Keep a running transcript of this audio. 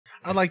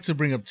I'd like to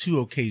bring up two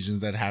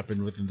occasions that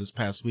happened within this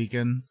past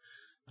weekend,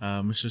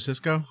 Mr.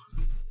 Cisco.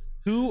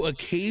 Two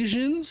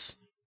occasions?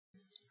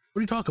 What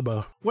are you talking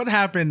about? What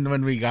happened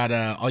when we got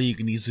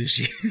all-you-can-eat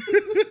sushi?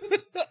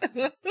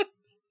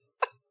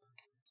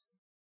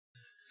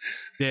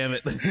 Damn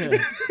it.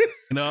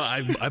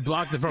 I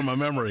blocked it from my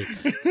memory.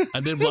 I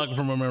did block it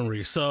from my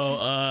memory.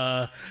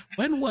 So,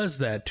 when was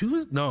that?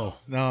 Tuesday? No,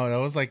 that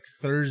was like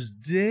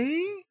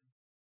Thursday.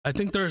 I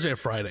think Thursday or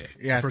Friday.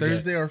 Yeah,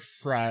 Thursday or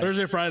Friday.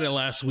 Thursday, Friday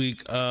last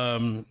week.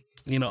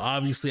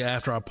 Obviously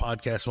after our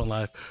podcast went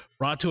live,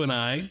 Ratu and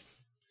I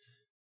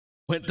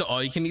went to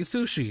all you can eat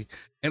sushi.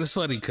 And it's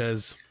funny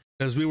because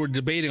we were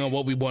debating on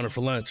what we wanted for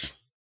lunch.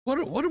 What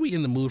are we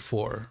in the mood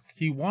for?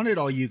 He wanted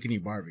all you can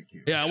eat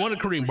barbecue. Yeah, I wanted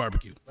Korean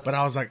barbecue. But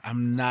I was like,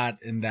 I'm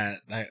not in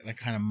that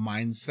kind of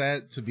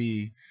mindset to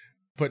be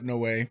putting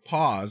away,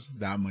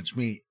 that much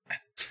meat.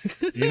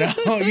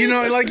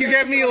 Like you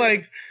get me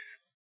like,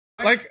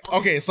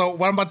 okay, so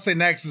what I'm about to say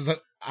next is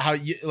how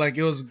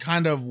it was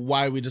kind of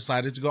why we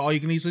decided to go all you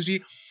can eat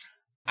sushi.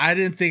 I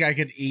didn't think I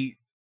could eat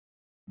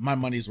my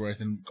money's worth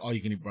in all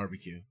you can eat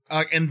barbecue.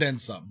 And then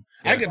some.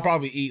 Yeah. I could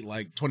probably eat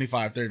like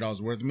 $25,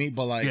 $30 worth of meat,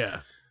 but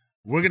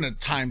we're going to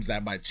times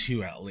that by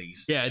 2 at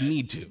least. Yeah, I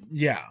need to.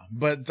 Yeah,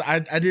 but I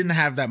didn't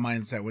have that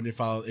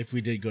mindset if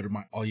we did go to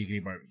my all you can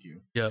eat barbecue.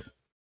 Yep.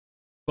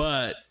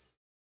 But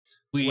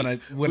when I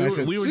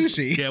said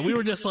sushi. Yeah, we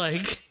were just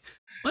like,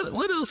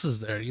 what else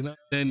is there,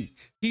 Then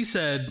he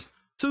said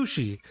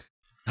sushi.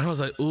 And I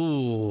was like,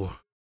 ooh.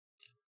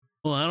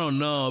 Well, I don't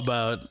know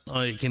about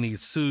all you can eat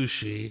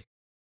sushi.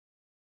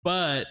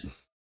 But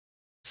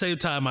same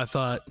time I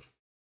thought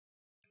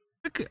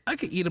I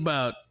could eat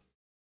about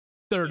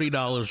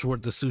 $30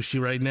 worth of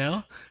sushi right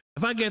now.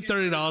 If I get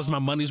 $30 my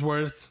money's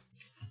worth,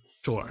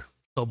 sure,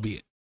 so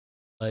be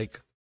it.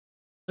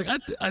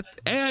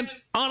 And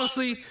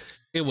honestly,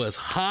 it was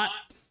hot.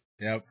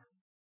 Yep.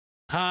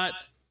 Hot.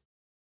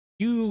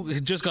 You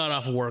had just got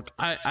off of work.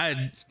 I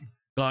had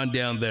gone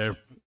down there,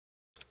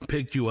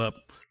 picked you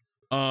up.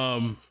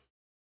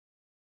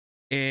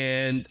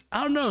 And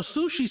I don't know,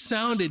 sushi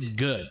sounded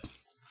good.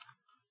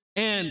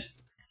 And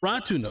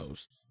Ratu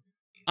knows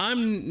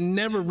I'm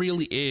never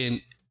really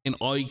in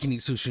all you can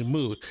eat sushi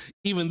mood,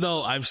 even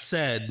though I've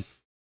said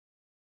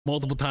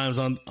multiple times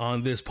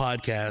on this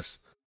podcast,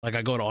 like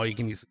I go to all you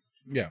can eat sushi.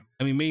 Yeah.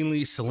 I mean,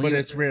 mainly Selena. But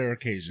it's rare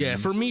occasions. Yeah.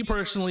 For me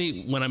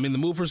personally, when I'm in the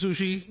mood for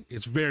sushi,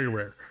 it's very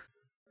rare.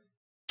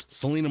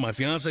 Selena, my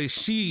fiance,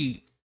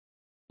 she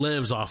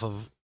lives off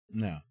of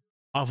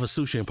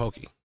sushi and poke.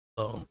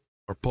 Or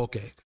poke.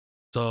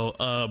 So,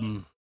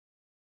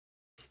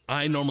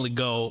 I normally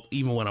go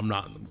even when I'm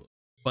not in the mood.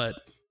 But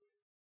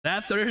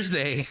that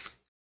Thursday,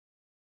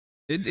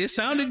 it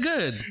sounded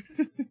good.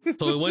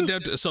 So we went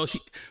down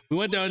we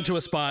went down to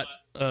a spot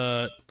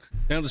down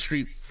the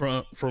street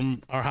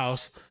from our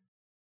house,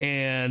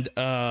 and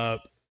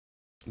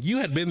you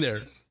had been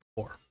there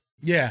before.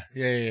 Yeah.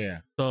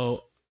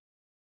 So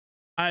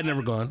I had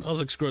never gone. I was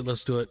like, screw it,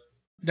 let's do it.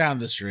 Down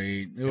the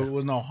street. It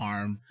was no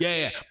harm.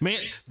 Yeah. Man,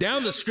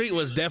 down the street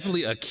was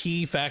definitely a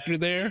key factor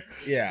there.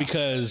 Yeah.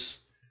 Because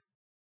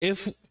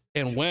if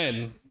and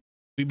when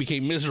we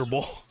became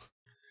miserable,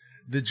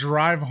 the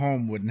drive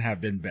home wouldn't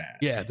have been bad.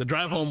 Yeah, the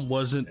drive home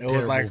wasn't terrible.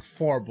 Was like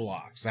 4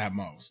 blocks at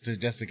most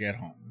just to get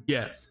home.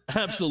 Yeah,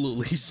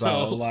 absolutely.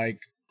 So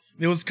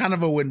it was kind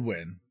of a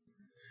win-win.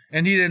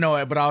 And he didn't know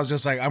it, but I was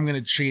just like, I'm going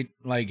to treat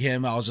like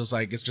him. I was just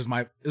like, it's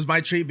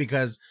my treat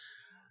because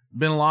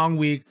been a long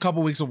week,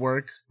 couple weeks of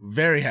work,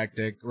 very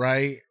hectic,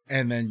 right?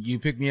 And then you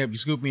pick me up, you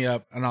scoop me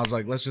up, and I was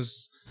like, let's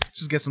just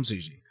get some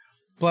sushi.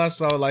 Plus,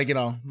 so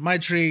my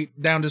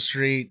treat down the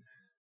street,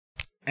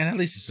 and at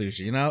least the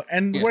sushi,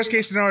 And worst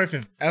case scenario, if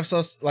it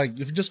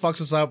just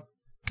fucks us up,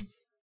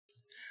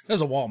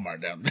 there's a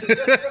Walmart down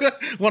there,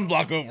 1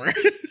 block over.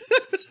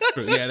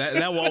 Yeah, that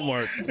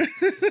Walmart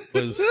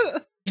was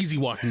easy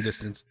walking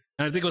distance,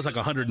 and I think it was like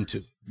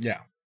 102. Yeah,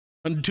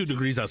 102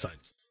 degrees outside.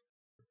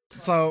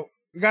 So.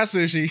 We got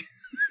sushi.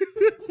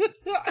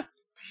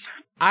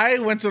 I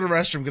went to the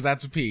restroom because I had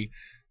to pee.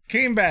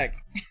 Came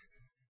back.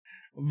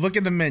 Look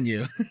at the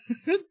menu.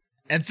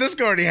 And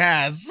Cisco already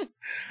has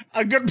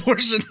a good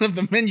portion of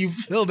the menu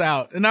filled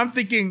out. And I'm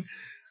thinking,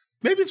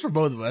 maybe it's for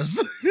both of us.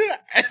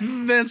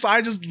 And then so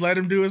I just let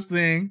him do his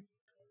thing.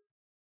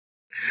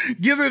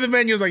 Gives me the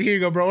menu. He's like, here you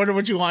go, bro. Order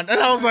what you want.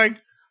 And I was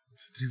like,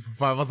 2, 3, 4,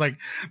 5. I was like,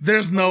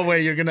 there's no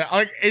way you're gonna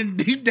and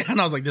deep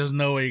down I was like, there's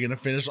no way you're gonna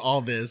finish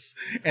all this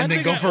and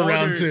then go for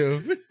round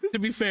 2. To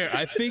be fair,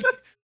 I think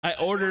I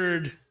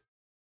ordered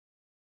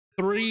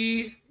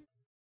 3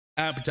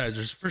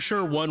 appetizers. For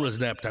sure, one was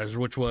an appetizer,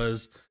 which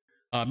was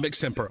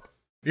mixed tempura.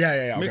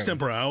 Yeah. Mixed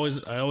tempura. I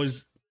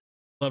always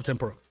love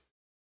tempura.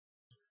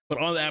 But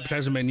on the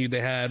appetizer menu,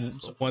 they had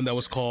one that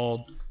was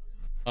called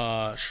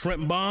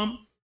shrimp bomb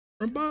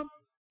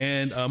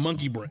and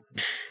monkey brain.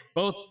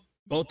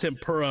 Both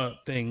tempura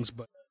things,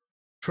 but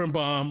shrimp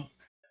bomb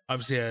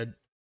obviously had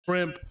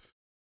shrimp.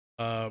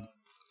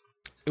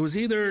 It was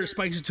either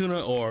spicy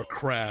tuna or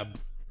crab.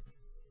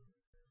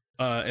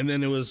 And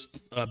then it was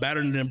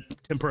battered in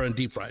tempura and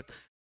deep fried.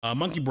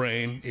 Monkey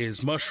brain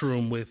is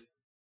mushroom with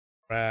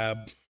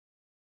crab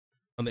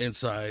on the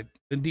inside,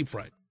 then deep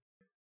fried.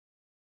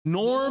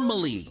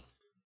 Normally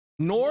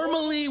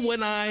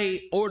when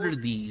I order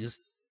these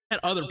at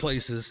other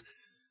places,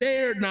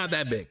 they're not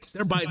that big.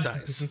 They're bite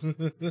size.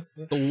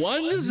 The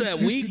ones that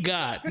we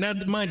got, now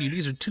mind you,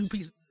 these are 2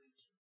 pieces.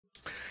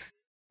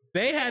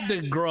 They had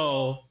to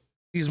grow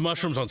these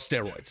mushrooms on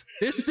steroids.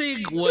 This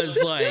thing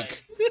was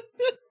like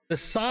the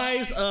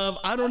size of,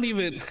 I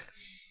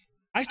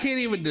can't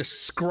even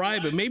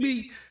describe it.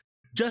 Maybe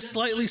just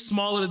slightly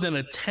smaller than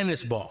a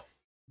tennis ball.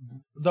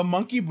 The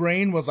monkey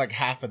brain was like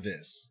half of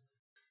this.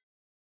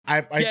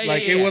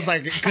 It was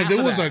like, because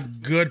it was a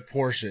good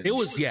portion. It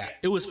was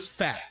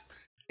fat.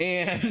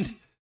 And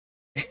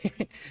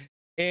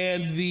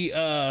the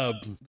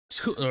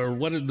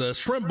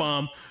shrimp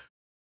bomb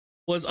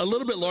was a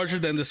little bit larger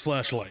than this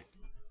flashlight.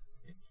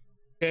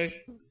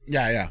 Okay?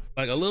 Yeah.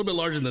 Like a little bit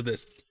larger than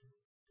this.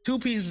 2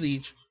 pieces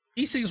each.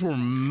 These things were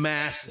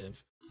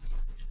massive.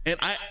 And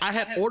I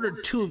had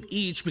ordered 2 of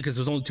each because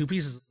there's only 2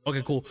 pieces.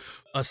 Okay, cool.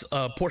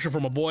 A portion for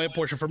my boy, a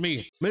portion for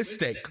me.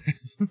 Mistake.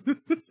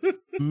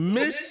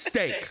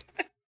 Mistake,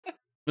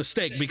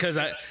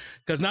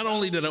 because not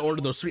only did I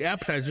order those 3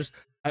 appetizers,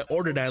 I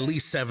ordered at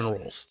least 7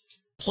 rolls.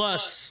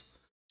 Plus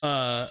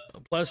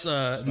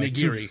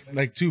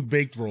nigiri. 2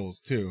 baked rolls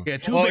too. Yeah,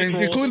 2 baked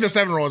rolls. Including the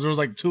 7 rolls, there was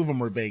like 2 of them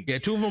were baked. Yeah,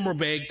 2 of them were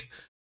baked.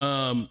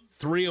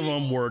 3 of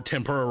them were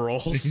tempura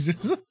rolls.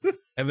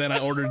 And then I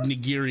ordered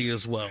nigiri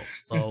as well.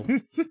 So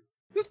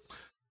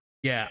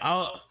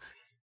yeah,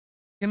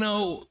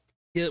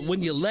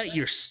 when you let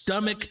your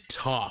stomach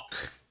talk,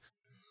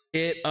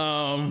 it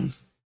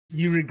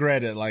you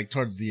regret it like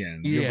towards the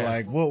end. Yeah. You're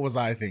like, what was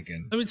I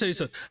thinking? Let me tell you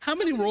something. How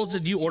many rolls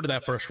did you order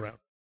that first round?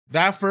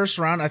 That first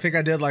round, I think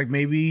I did like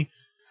maybe.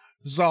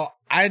 So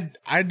I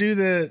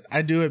do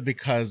it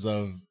because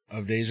of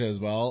Deja as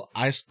well.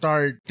 I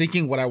start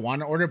thinking what I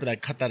want to order, but I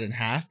cut that in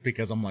half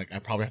because I'm like, I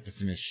probably have to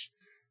finish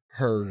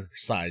her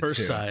side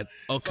too.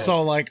 Okay.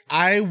 So like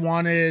I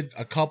wanted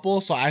a couple,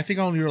 so I think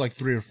I only ordered like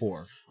 3 or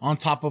 4 on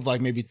top of like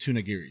maybe 2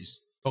 nigiris.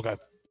 Okay.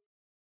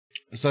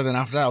 So then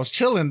after that I was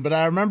chilling, but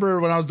I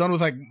remember when I was done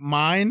with like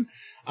mine,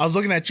 I was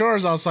looking at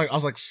yours, I was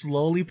like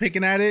slowly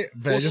picking at it,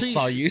 but I just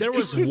saw you. There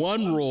was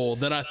one roll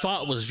that I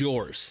thought was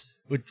yours.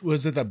 Which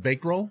was it, the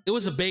baked roll? It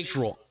was a baked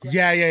roll.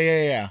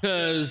 Yeah.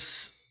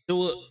 Because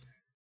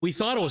we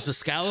thought it was the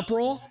scallop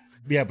roll.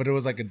 Yeah, but it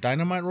was like a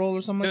dynamite roll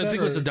or something like that? I think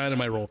it was a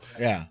dynamite roll.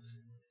 Yeah.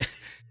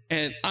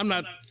 And I'm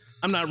not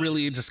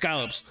really into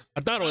scallops.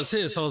 I thought it was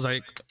his, so I was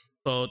like,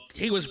 so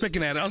he was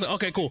picking at it. I was like,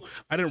 okay, cool.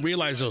 I didn't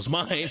realize it was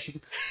mine.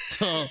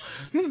 So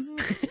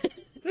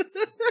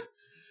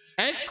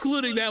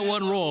excluding that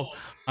one roll,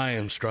 I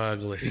am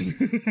struggling.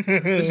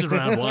 This is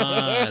round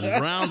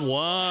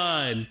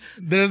one.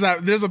 There's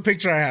a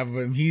picture I have of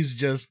him. He's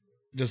just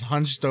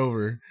hunched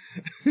over.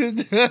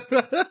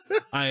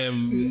 I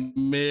am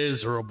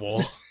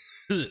miserable.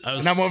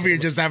 And I'm over here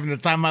just having the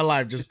time of my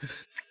life. Just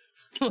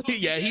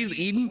yeah, he's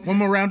eating. One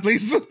more round,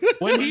 please.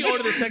 When he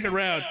ordered the second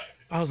round,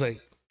 I was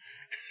like,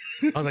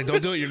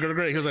 don't do it. You're gonna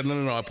regret it. He was like,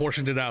 no. I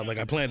portioned it out. Like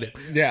I planned it.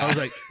 Yeah. I was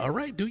like, all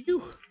right, do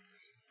you?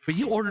 But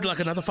you ordered like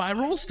another 5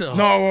 rolls still.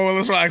 No, well,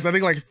 let's relax. I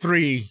think like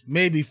 3,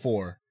 maybe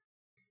 4.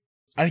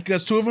 I think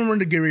because 2 of them were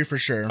nigiri for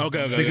sure.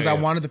 Okay. Because I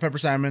wanted the pepper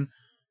salmon.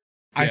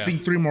 I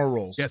think 3 more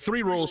rolls. Yeah,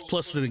 3 rolls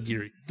plus the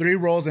nigiri. 3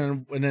 rolls,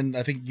 and then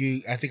I think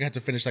I had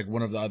to finish like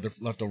one of the other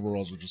leftover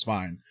rolls, which was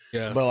fine.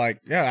 Yeah. But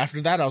like, yeah,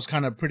 after that I was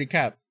kind of pretty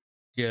capped.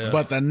 Yeah.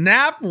 But the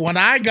nap when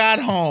I got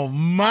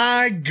home,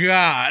 my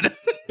God.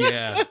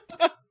 Yeah.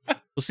 Well,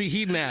 see,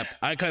 he napped.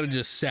 I kind of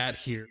just sat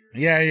here.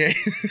 Yeah.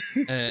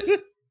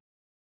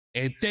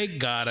 And thank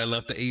God I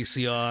left the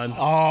AC on.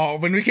 Oh,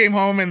 when we came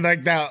home and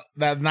like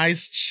that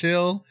nice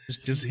chill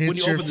just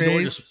hits your face. The door,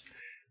 just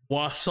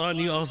wafts on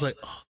you. I was like,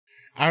 oh.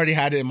 I already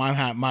had it in my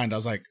mind. I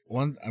was like,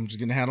 I'm just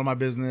gonna handle my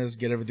business,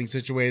 get everything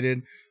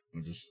situated,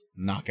 and just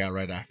knock out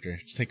right after.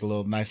 Just take a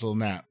nice little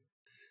nap.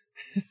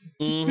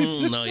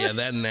 No, yeah,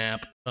 that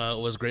nap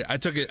was great. I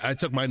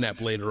took my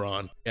nap later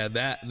on. Yeah,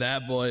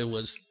 that boy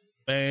was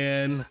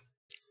fantastic.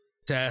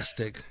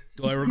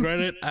 Do I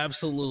regret it?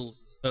 Absolutely.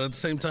 But at the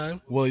same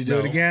time, will you do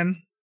it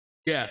again?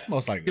 Yeah,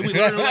 most likely. Did we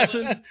learn a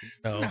lesson?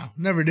 No,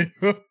 never do.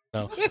 No.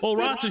 Well,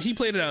 Ratu, he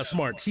played it out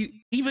smart.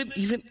 He even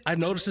I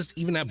noticed this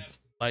even at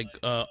like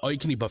all you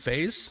can eat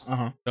buffets,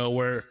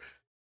 where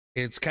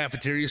it's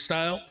cafeteria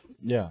style.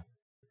 Yeah,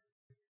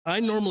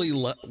 I normally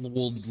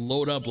will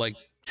load up like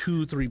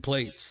 2-3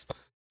 plates,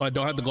 so I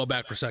don't have to go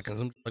back for seconds.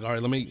 I'm like, all right,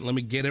 let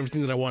me get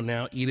everything that I want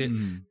now, eat it,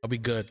 I'll be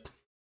good.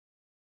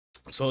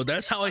 So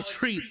that's how I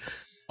treat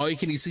all you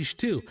can eat sushi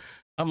too.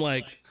 I'm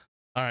like,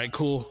 all right,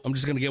 cool. I'm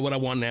just gonna get what I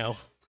want now,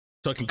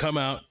 so I can come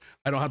out.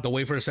 I don't have to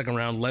wait for a second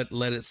round.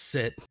 Let it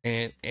sit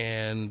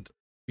and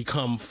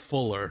become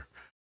fuller.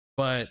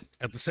 But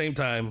at the same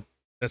time,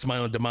 that's my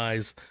own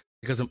demise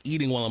because I'm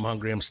eating while I'm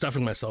hungry. I'm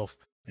stuffing myself.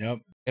 Yep.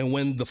 And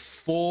when the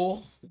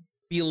full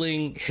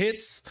feeling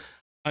hits,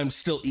 I'm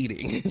still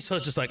eating. So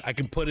it's just like I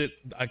could put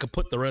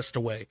the rest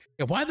away.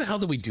 Yeah, why the hell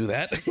did we do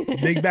that?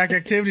 Big back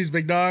activities,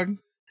 big dog.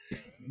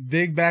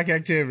 Big back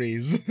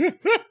activities.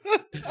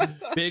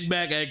 Big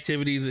back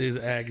activities is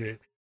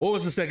accurate. What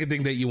was the second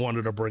thing that you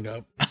wanted to bring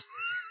up?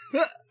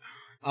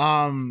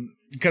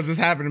 Because this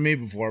happened to me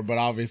before, but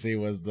obviously it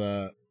was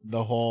the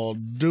whole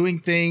doing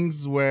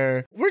things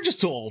where we're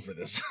just too old for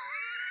this.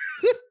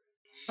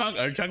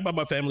 Are you talking about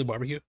my family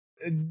barbecue?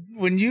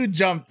 When you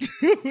jumped,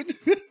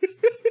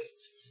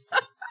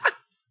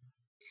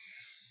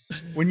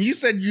 when you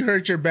said you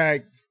hurt your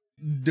back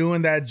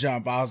doing that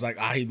jump, I was like,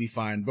 he'd be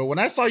fine. But when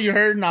I saw you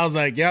hurting, I was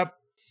like, yep,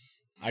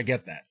 I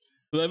get that.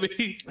 I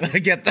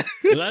get that.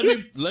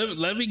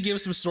 let me give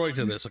some story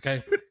to this,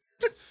 okay?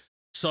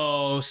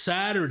 So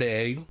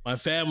Saturday, my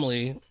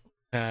family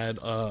had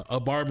a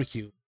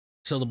barbecue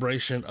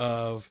celebration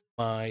of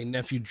my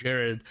nephew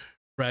Jared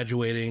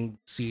graduating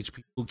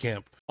CHP boot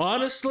camp.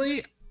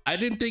 Honestly, I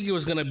didn't think it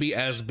was going to be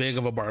as big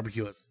of a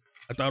barbecue.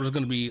 I thought it was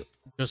going to be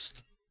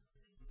just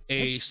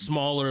a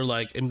smaller,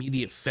 like,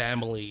 immediate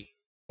family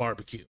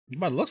barbecue.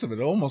 By the looks of it,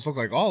 it almost looked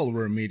like all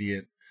were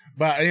immediate.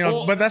 But, you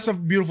know, but that's a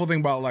beautiful thing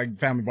about, like,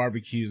 family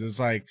barbecues. It's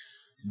like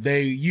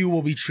you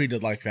will be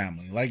treated like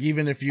family. Like,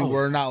 even if you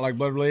were not, like,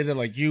 blood related,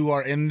 like, you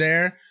are in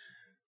there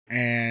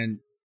and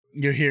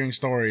you're hearing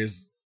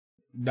stories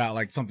about,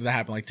 like, something that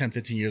happened, like, 10,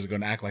 15 years ago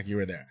and act like you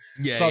were there.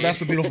 Yeah. So that's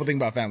the beautiful thing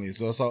about family.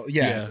 So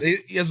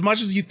as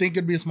much as you think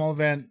it'd be a small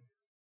event,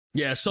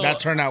 so that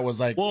turnout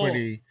was, like,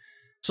 pretty.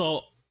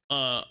 So,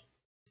 a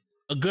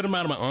good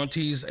amount of my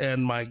aunties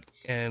and my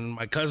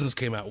cousins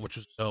came out, which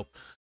was dope.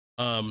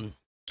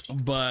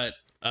 But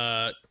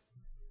a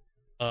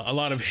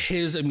lot of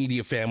his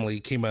immediate family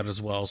came out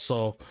as well.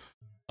 So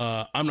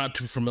I'm not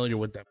too familiar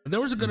with that. But there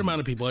was a good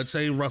amount of people. I'd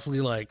say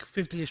roughly like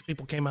 50-ish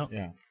people came out.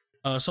 Yeah.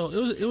 So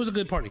it was a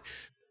good party.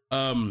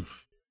 It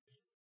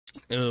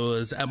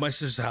was at my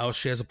sister's house.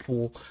 She has a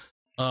pool.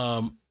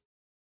 I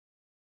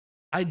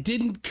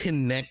didn't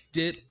connect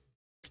it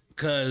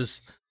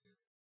because,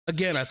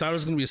 again, I thought it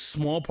was going to be a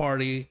small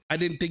party. I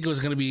didn't think it was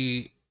going to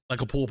be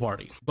like a pool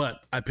party,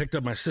 but I picked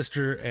up my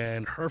sister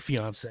and her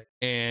fiance,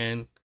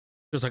 and she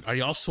was like, "Are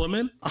y'all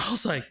swimming?" I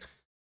was like,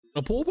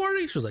 "A pool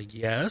party?" She was like,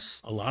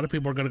 "Yes, a lot of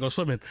people are going to go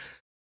swimming."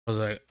 I was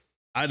like,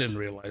 "I didn't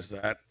realize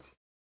that.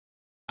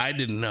 I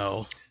didn't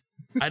know.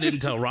 I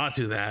didn't tell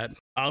Ratu that."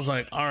 I was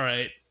like, "All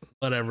right,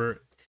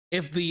 whatever.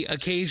 If the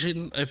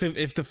occasion,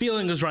 if the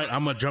feeling is right,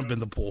 I'm going to jump in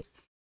the pool.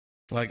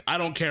 Like, I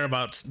don't care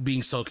about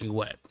being soaking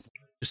wet.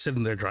 Just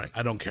sitting there drying.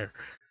 I don't care."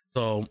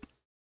 So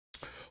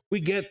we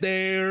get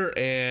there,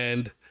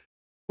 and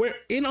we're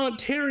in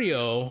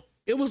Ontario.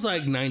 It was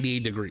like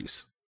 98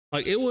 degrees.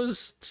 Like, it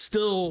was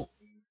still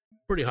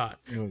pretty hot.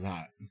 It was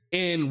hot.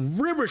 In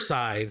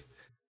Riverside,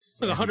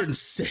 like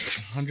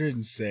 106.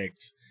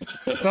 106.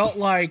 Felt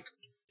like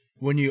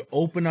when you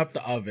open up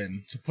the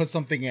oven to put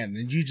something in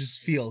and you just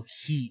feel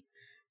heat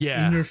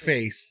in your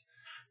face.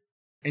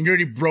 And you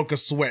already broke a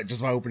sweat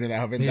just by opening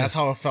that oven. Yeah. That's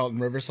how it felt in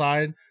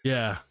Riverside.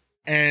 Yeah.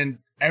 And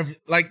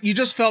you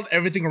just felt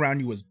everything around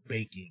you was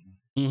baking.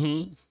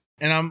 Mm-hmm.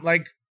 And I'm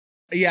like,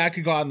 I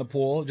could go out in the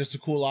pool just to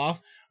cool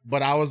off,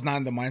 but I was not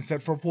in the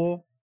mindset for a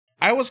pool.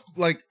 I was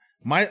like,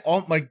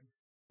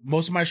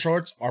 most of my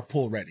shorts are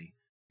pool ready.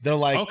 They're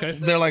like,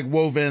 they're like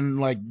woven,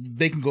 like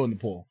they can go in the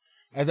pool.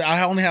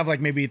 I only have like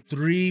maybe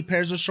 3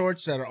 pairs of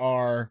shorts that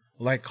are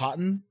like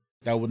cotton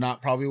that I would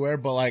not probably wear,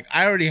 but like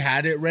I already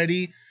had it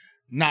ready.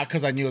 Not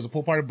because I knew it was a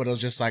pool party, but it was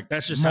just like,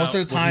 that's just most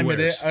of the time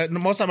most of the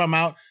time I'm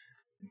out,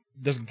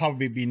 there's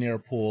probably be near a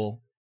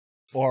pool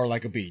or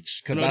like a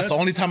beach, because that's the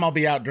only time I'll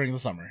be out during the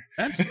summer.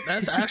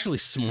 That's actually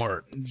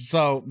smart.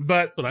 So,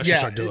 but I should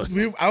start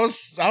doing. I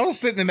was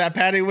sitting in that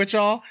patio with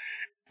y'all,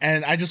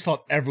 and I just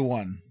felt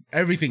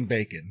everything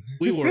baking.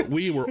 We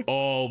were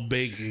all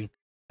baking,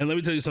 and let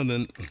me tell you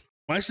something.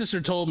 My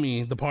sister told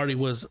me the party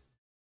was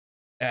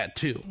at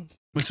 2.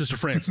 My sister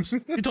Frances,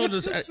 she told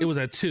us it was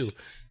at 2,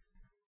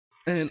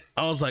 and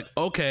I was like,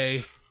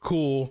 okay,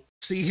 cool.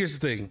 See, here's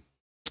the thing.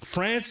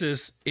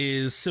 Frances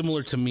is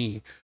similar to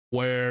me,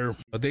 where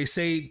they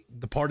say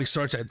the party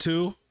starts at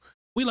 2.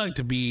 We like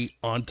to be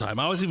on time.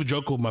 I always even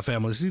joke with my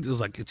family. It was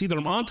like, it's either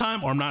I'm on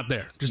time or I'm not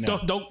there. Just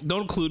don't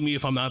include me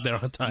if I'm not there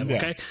on time. Yeah.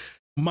 Okay.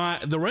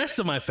 The rest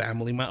of my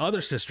family, my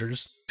other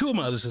sisters, 2 of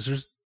my other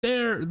sisters,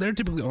 they're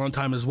typically on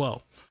time as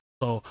well.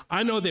 So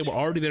I know they were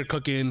already there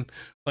cooking,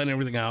 planning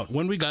everything out.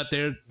 When we got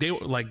there,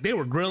 they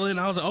were grilling.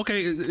 I was like,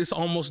 okay, it's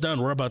almost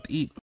done. We're about to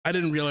eat. I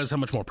didn't realize how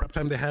much more prep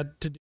time they had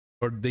to do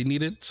or they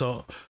needed.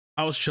 So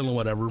I was chilling,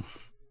 whatever.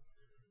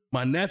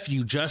 My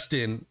nephew,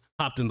 Justin,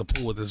 hopped in the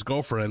pool with his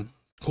girlfriend,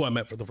 who I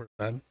met for the first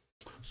time.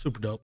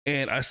 Super dope.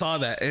 And I saw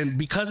that. And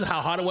because of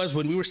how hot it was,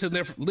 when we were sitting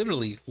there for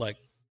literally like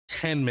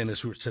 10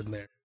 minutes, we were sitting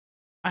there.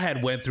 I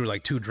had went through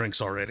like 2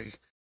 drinks already.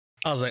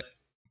 I was like,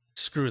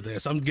 screw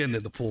this. I'm getting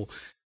in the pool.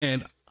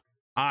 And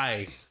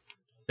I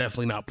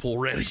definitely not pool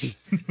ready.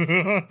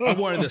 I'm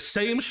wearing the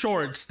same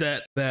shorts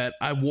that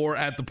I wore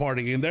at the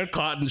party, and they're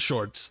cotton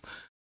shorts.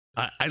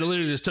 I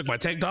literally just took my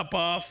tank top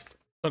off,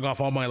 took off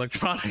all my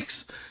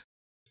electronics,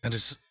 and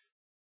just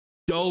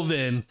dove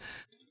in.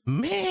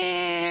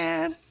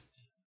 Man,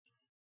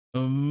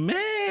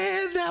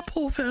 Man, that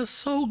pool felt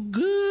so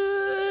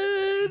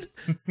good.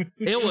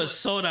 It was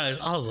so nice.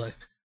 I was like,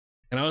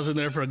 and I was in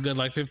there for a good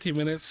like 15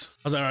 minutes.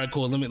 I was like, all right,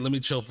 cool. Let me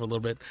chill for a little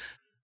bit.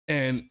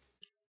 And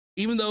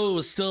even though it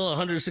was still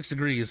 106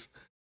 degrees,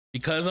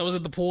 because I was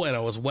at the pool and I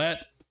was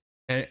wet,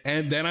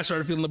 and then I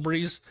started feeling the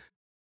breeze,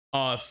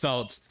 it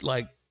felt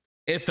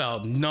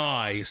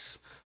nice.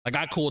 Like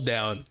I cooled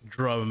down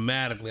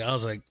dramatically. I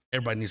was like,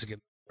 everybody needs to get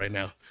right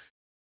now.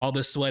 All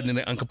this sweating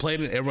and I'm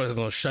complaining, everybody's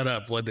gonna shut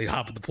up when they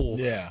hop in the pool.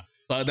 Yeah.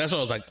 So that's what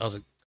I was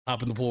like,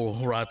 hop in the pool,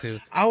 Ratu.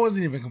 I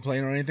wasn't even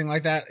complaining or anything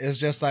like that. It's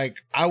just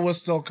like I was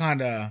still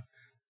kind of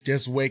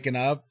just waking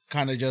up,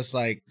 kind of just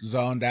like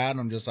zoned out. And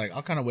I'm just like,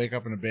 I'll kind of wake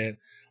up in a bit.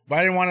 But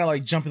I didn't want to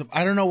like jump in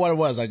I don't know what it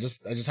was. I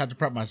just had to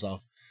prep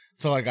myself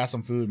until I got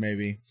some food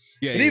maybe.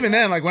 Yeah. And even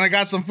then, like when I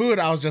got some food,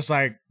 I was just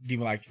like, give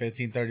me like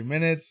 15, 30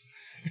 minutes.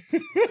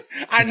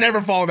 I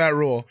never follow that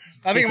rule.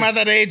 I think I'm at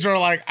that age where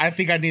like I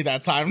think I need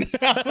that time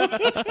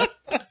now.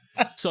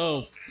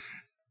 So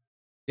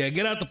yeah,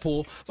 get out the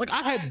pool. Like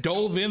I had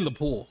dove in the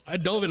pool. I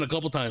dove in a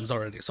couple times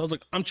already. So I was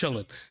like, I'm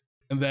chilling.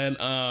 And then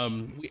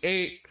we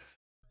ate,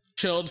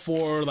 chilled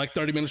for like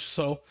 30 minutes or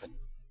so.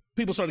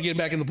 People started getting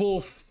back in the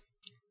pool.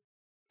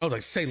 I was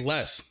like, say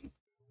less.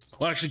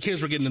 Well, actually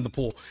kids were getting in the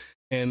pool.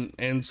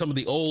 And some of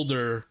the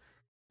older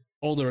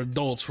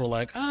adults were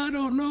like, I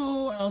don't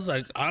know. I was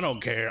like, I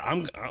don't care.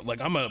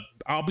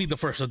 I'll be the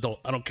first adult.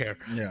 I don't care.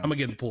 Yeah. I'm gonna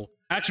get in the pool.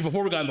 Actually,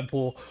 before we got in the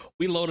pool,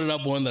 we loaded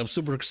up one of them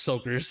super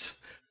soakers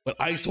with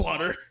ice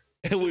water.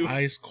 And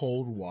ice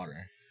cold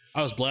water.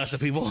 I was blasting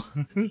people.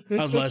 I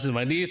was blasting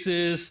my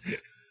nieces,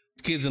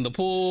 kids in the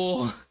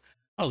pool.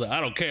 I was like,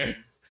 I don't care.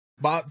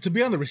 But to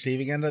be on the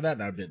receiving end of that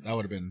would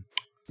have been.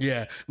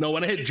 Yeah. No,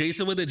 when I hit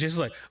Jason with it, Jason's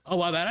like, oh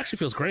wow, that actually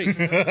feels great.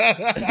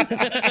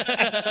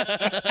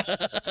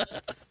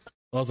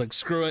 I was like,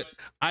 screw it.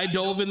 I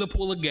dove in the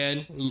pool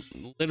again,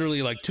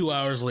 literally like 2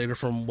 hours later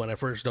from when I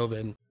first dove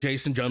in.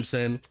 Jason jumps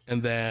in,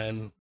 and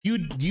then you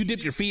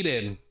dip your feet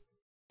in.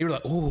 You were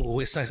like, ooh,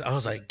 it's nice. I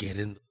was like, get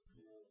in.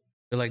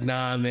 They're like,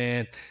 nah,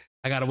 man,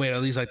 I gotta wait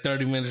at least like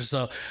 30 minutes or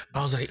so.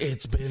 I was like,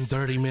 it's been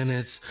 30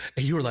 minutes.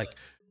 And you were like,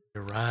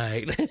 you're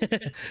right.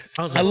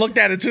 I looked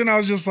at it too, and I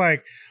was just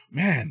like,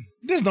 man,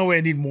 there's no way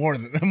I need more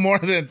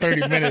than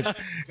 30 minutes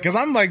because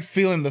I'm like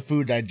feeling the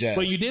food digest.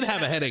 But you did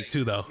have a headache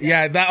too, though.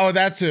 Yeah,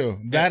 that too.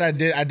 That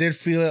yeah. I did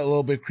feel it a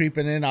little bit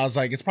creeping in. I was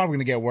like, it's probably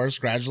gonna get worse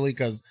gradually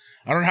because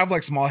I don't have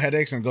like small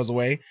headaches and it goes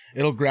away.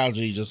 It'll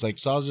gradually just like,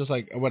 so I was just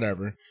like,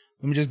 whatever.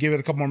 Let me just give it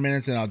a couple more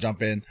minutes and I'll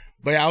jump in.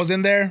 But yeah, I was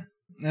in there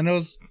and it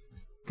was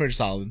pretty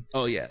solid.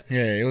 Oh yeah.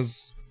 Yeah, it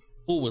was.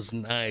 Pool was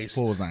nice.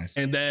 Pool was nice.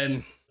 And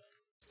then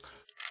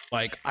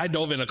like I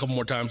dove in a couple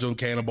more times doing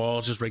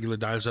cannonballs, just regular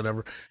dives,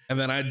 whatever. And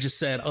then I just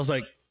said, I was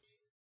like,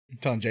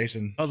 telling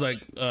Jason, I was like,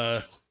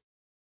 I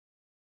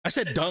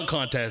said dunk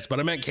contest, but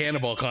I meant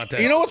cannonball contest.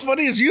 You know what's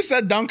funny is you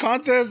said dunk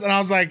contest, and I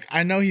was like,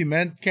 I know he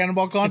meant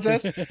cannonball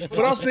contest, but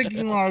I was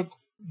thinking like,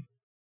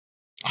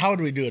 how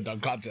would we do a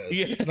dunk contest?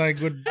 Yeah. Like,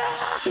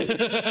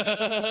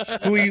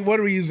 what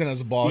are we using as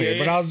a ball here?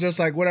 But I was just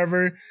like,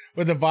 whatever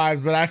with the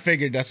vibes. But I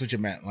figured that's what you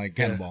meant, like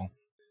cannonball.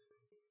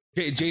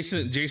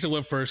 Jason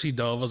went first. He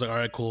dove. I was like, all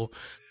right, cool.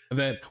 And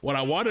then what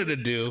I wanted to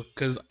do,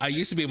 because I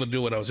used to be able to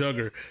do when I was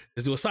younger,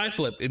 is do a side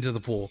flip into the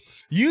pool.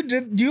 You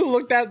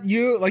looked at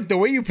like the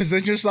way you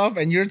position yourself,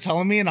 and you're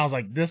telling me, and I was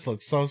like, this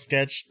looks so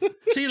sketch.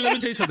 See, let me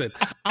tell you something.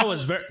 I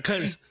was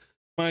because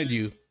mind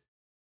you,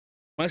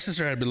 my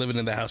sister had been living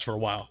in the house for a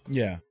while.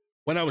 Yeah.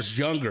 When I was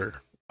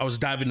younger, I was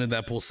diving in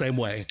that pool same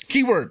way.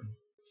 Keyword.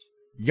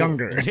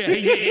 Younger.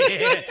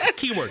 Yeah.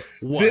 Keyword.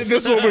 Was. This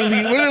is what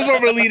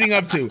we're leading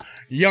up to.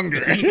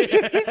 Younger.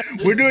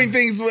 We're doing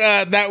things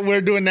that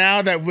we're doing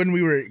now that when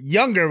we were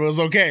younger was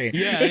okay.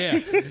 Yeah.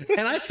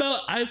 And I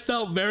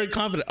felt very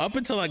confident up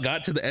until I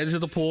got to the edge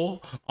of the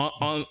pool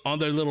on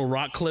their little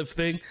rock cliff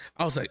thing.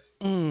 I was like,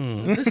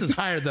 this is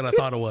higher than I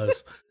thought it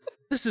was.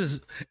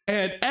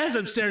 And as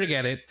I'm staring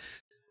at it,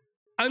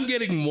 I'm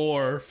getting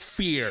more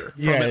fear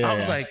from it. I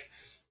was like,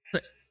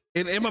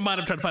 in my mind,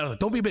 I'm trying to find out, like,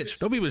 don't be a bitch.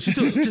 Just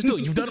do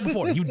it. You've done it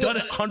before. You've done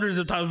it hundreds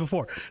of times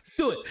before.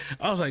 Do it.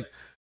 I was like,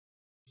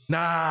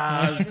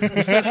 nah.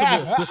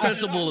 The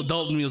sensible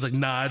adult in me was like,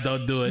 nah,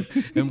 don't do it.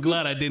 And I'm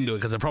glad I didn't do it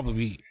because I'd probably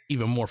be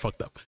even more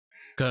fucked up.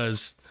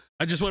 Because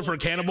I just went for a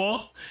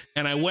cannonball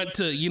and I went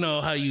to, you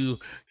know how you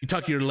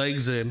tuck your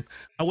legs in.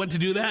 I went to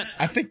do that.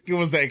 I think it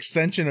was the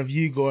extension of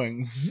you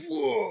going,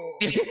 whoa,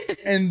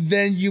 and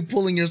then you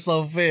pulling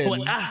yourself in.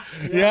 Like,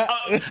 yeah.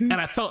 And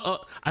I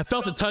felt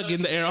the tug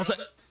in the air. I was like,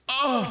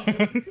 oh,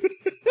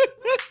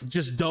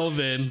 just dove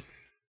in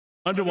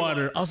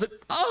underwater. I was like,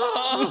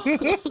 oh,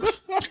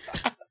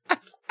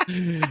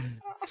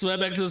 swam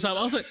back to the top.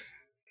 I was like,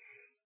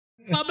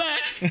 my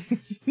back. I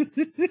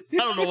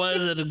don't know what I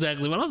said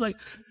exactly, but I was like,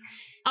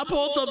 I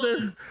pulled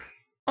something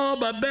on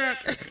my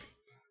back.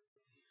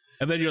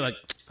 And then you're like,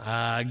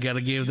 I gotta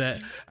give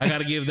that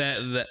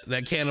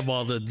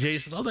cannonball to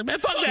Jason. I was like, man,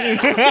 fuck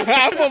that.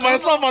 I put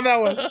myself on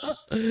that one.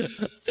 I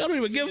don't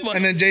even give a fuck.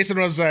 And then Jason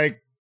was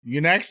like, you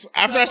next?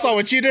 After I saw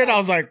what you did, I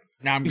was like,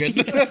 nah, I'm good.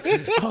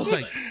 I was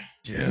like,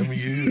 Damn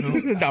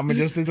you. I'm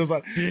just those.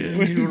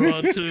 Damn you,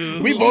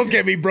 Ratu. We both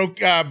get me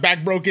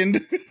back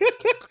broken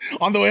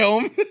on the way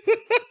home.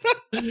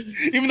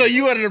 Even though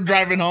you ended up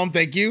driving home,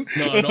 thank you.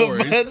 No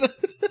worries.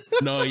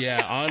 No,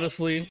 yeah,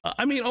 honestly,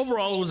 I mean,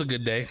 overall, it was a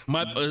good day.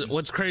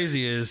 What's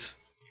crazy is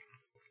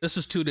this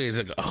was 2 days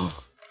ago.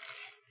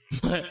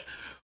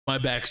 My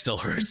back still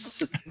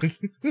hurts.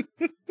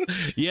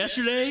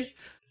 Yesterday,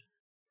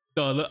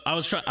 no, I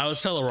was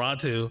telling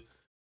Ratu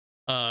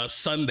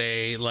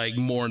Sunday like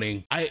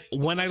morning.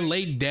 When I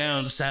laid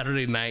down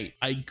Saturday night,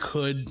 I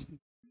could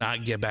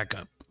not get back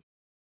up.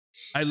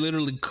 I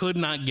literally could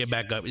not get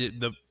back up.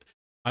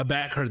 My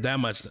back hurt that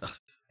much.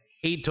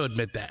 Hate to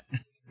admit that.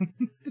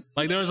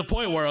 Like there was a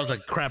point where I was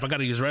like, "Crap, I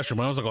gotta use the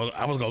restroom." I was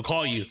gonna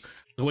call you.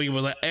 The way you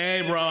were like,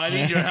 "Hey, bro, I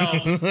need your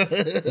help.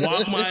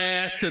 Walk my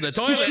ass to the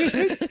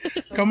toilet."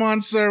 Come on,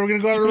 sir. We're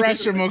gonna go to the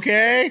restroom,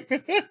 okay?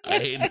 I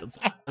hate it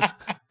so much.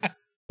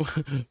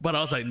 But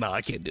I was like, "No,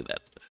 I can't do that."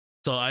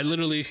 So I'm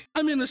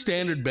in a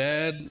standard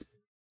bed.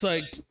 It's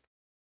like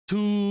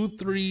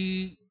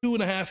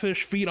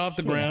 2.5-ish feet off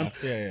the ground.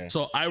 Yeah.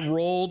 So I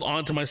rolled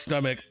onto my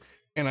stomach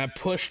and I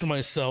pushed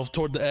myself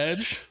toward the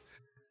edge.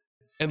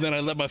 And then I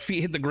let my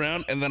feet hit the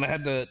ground, and then I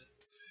had to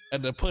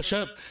push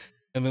up,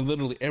 and then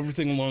literally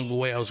everything along the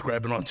way I was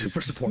grabbing onto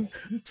for support.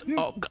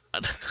 Like,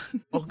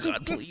 oh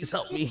God, please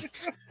help me.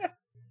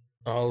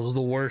 Oh, it was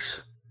the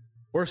worst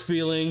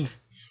feeling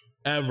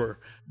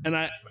ever. And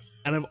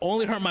I've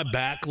only hurt my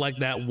back like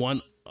that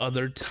one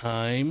other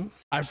time.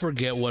 I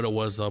forget what it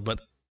was though,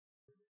 but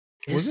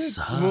was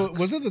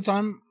it the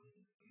time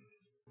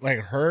like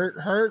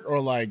hurt or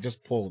like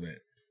just pulled it?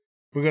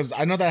 Because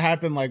I know that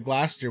happened like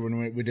last year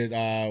when we did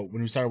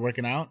when we started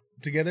working out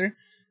together,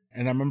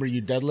 and I remember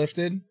you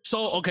deadlifted.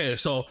 So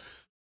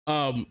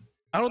I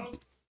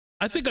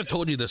think I've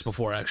told you this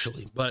before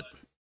actually, but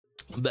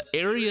the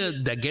area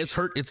that gets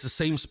hurt, it's the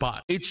same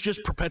spot. It's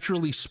just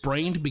perpetually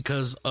sprained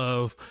because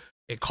of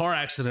a car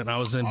accident I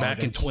was in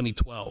back in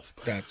 2012.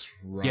 That's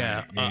right.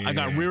 Yeah, I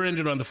got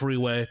rear-ended on the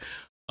freeway,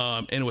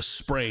 and it was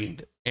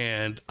sprained.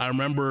 And I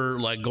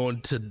remember like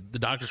going to the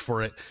doctors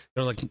for it.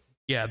 They're like,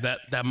 yeah,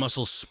 that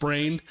muscle's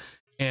sprained,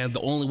 and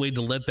the only way to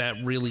let that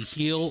really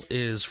heal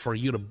is for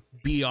you to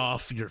be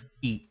off your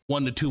feet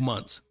 1 to 2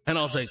 months. And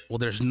I was like, well,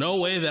 there's no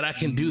way that I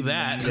can do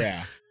that.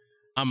 Yeah.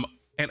 And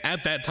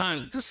at that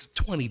time, this is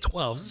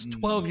 2012. This is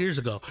 12 years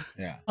ago.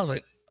 Yeah. I was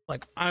like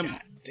I'm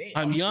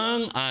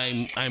young.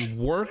 I'm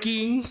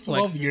working.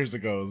 12 years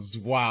ago is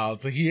wild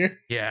to hear.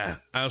 Yeah,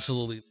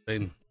 absolutely.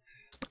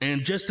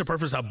 And just to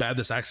preface how bad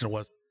this accident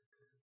was,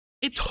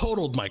 it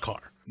totaled my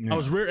car. Yeah. I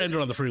was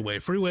rear-ended on the freeway.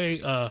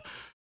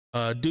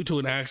 Due to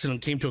an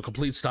accident, came to a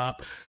complete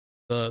stop.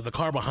 The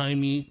car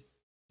behind me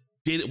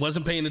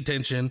wasn't paying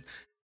attention,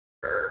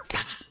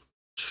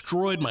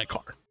 destroyed my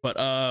car. But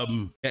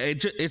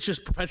it's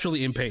just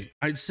perpetually in pain.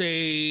 I'd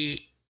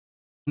say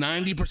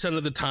 90%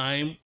 of the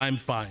time I'm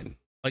fine.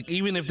 Like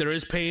even if there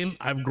is pain,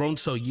 I've grown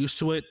so used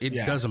to it, it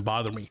doesn't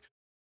bother me.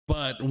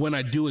 But when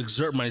I do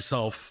exert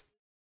myself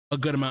a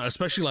good amount,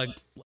 especially like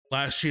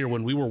last year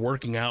when we were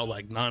working out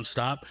like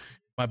nonstop,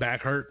 my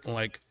back hurt.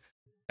 Like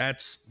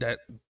that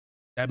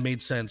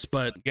made sense.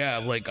 But yeah,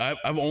 like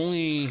I've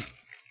only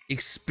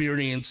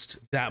experienced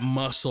that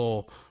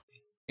muscle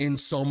in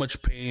so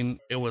much pain.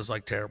 It was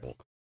like terrible.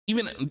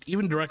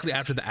 Even directly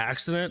after the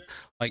accident,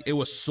 like it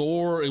was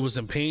sore, it was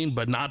in pain,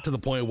 but not to the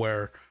point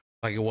where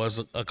like it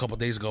was a couple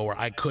days ago where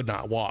I could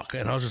not walk.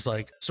 And I was just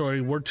like,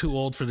 sorry, we're too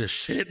old for this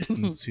shit.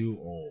 Too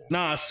old.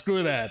 Nah,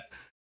 screw that.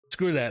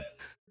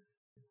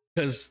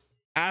 Because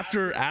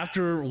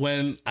after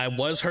when I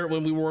was hurt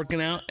when we were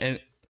working out and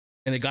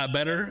it got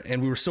better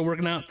and we were still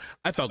working out,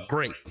 I felt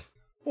great.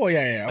 Well,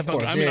 yeah, of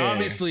course. I mean,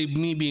 obviously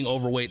me being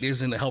overweight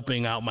isn't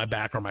helping out my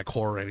back or my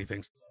core or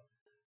anything.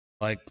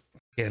 Like,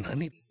 again, I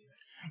need.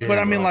 But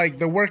I mean, like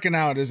the working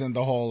out isn't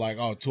the whole like,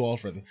 oh, too old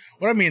for this.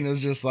 What I mean is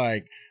just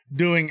like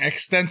doing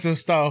extensive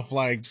stuff.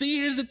 Like, see,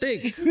 here's the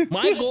thing.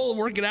 My goal of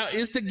working out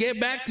is to get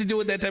back to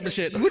doing that type of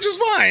shit, which is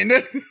fine.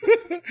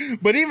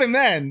 But even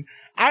then,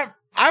 I've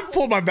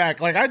pulled my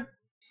back. Like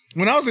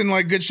when I was in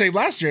like good shape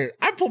last year,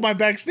 I pulled my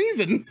back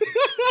sneezing,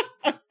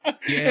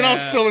 and I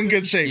was still in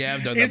good shape. Yeah,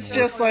 I've done that It's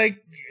before. just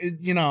like,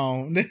 you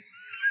know.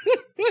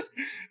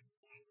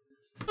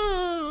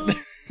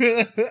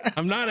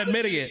 I'm not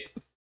admitting it.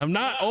 I'm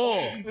not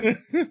old.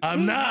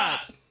 I'm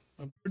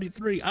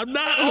 33. I'm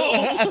not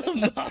old. I'm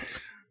not.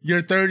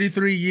 You're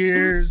 33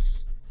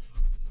 years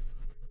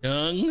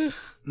young.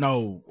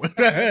 No.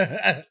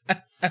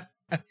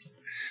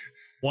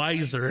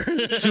 Wiser.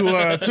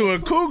 To a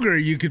cougar,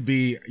 you could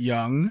be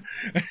young.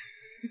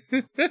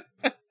 I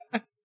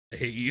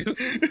hate you.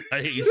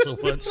 I hate you so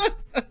much.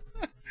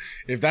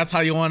 If that's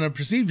how you want to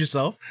perceive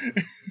yourself.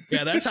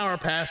 Yeah, that's how our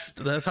past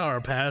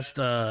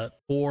 4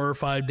 or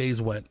 5 days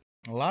went.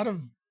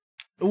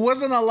 It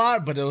wasn't a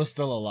lot, but it was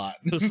still a lot.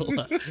 It was a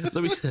lot. Let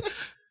me say,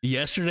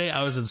 yesterday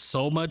I was in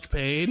so much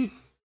pain.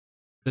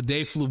 The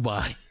day flew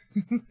by.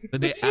 The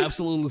day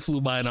absolutely flew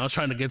by, and I was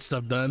trying to get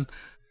stuff done.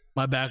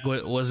 My back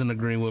wasn't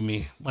agreeing with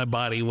me. My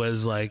body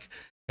was like,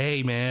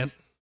 hey, man,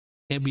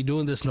 can't be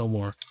doing this no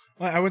more.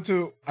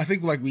 I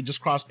think like we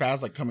just crossed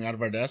paths, like coming out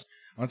of our desk.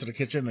 I went to the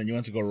kitchen, and then you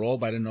went to go roll,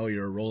 but I didn't know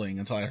you were rolling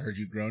until I heard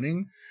you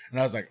groaning. And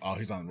I was like, oh,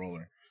 he's on the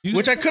roller.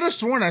 Which I could have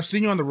sworn I've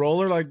seen you on the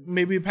roller like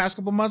maybe the past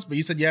couple months, but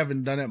you said you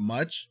haven't done it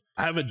much.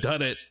 I haven't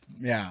done it.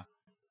 Yeah.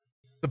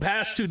 The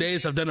past 2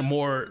 days, I've done it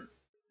more.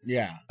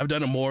 Yeah. I've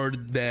done it more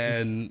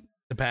than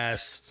the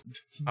past,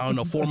 I don't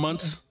know, 4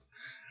 months.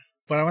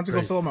 But I went to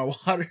go fill up my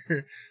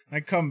water.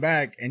 I come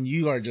back and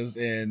you are just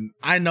in.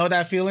 I know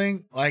that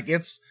feeling. Like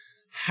it's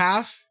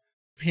half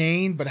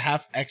pain, but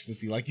half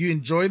ecstasy. Like you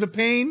enjoy the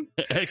pain.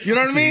 Ecstasy. You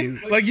know what I mean?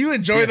 Like you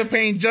enjoy the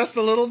pain just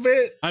a little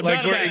bit. I'm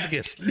like, not a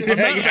masochist.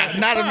 I'm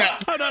not a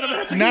masochist. I'm not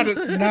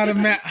a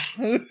masochist.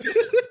 Not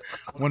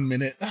a 1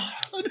 minute.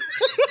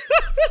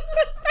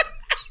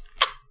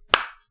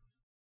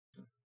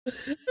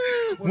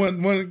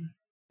 one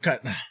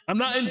cut. I'm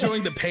not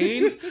enjoying the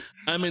pain.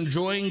 I'm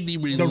enjoying the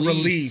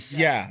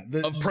release.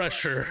 Of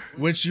pressure,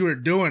 which you were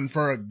doing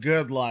for a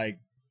good, like,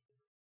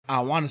 I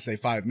want to say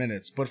 5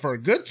 minutes, but for a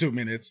good 2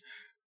 minutes,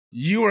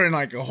 you were in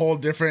like a whole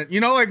different,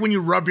 like when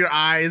you rub your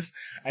eyes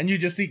and you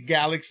just see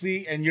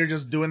galaxy and you're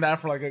just doing that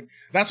for like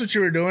that's what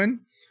you were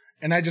doing.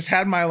 And I just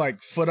had my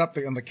like foot up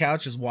on the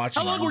couch just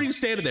watching. How long were you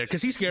standing there?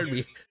 Because he scared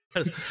me.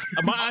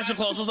 My eyes are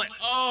closed. I was like,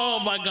 oh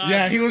my God.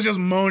 Yeah, he was just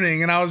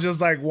moaning and I was just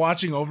like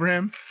watching over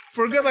him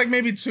for a good like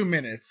maybe 2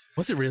 minutes.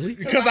 Was it really?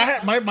 Because I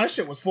had my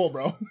shit was full,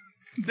 bro.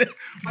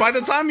 By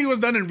the time he was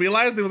done and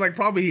realized, it was like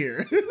probably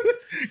here.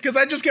 Because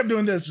I just kept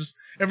doing this. Just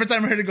every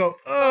time I heard it go,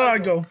 I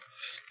go,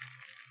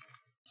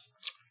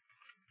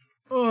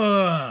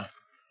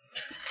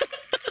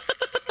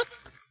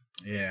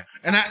 yeah.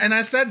 And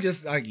I said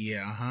just like,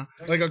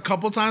 like a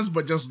couple times,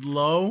 but just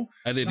low.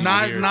 I didn't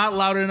hear. Not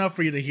loud enough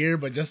for you to hear,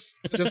 but just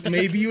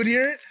maybe you would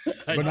hear it.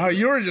 But now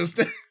you were just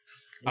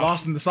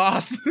lost in the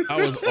sauce. I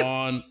was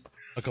on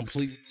a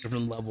completely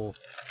different level,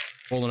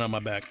 rolling out my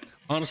back.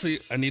 Honestly,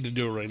 I need to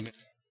do it right now.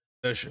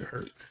 That shit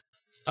hurt.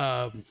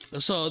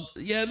 So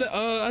yeah,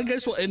 I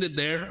guess we'll end it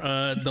there.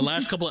 The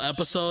last couple of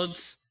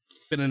episodes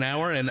been an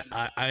hour, and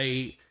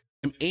I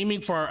am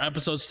aiming for our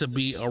episodes to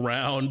be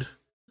around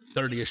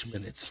 30-ish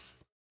minutes.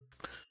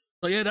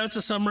 So yeah, that's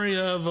a summary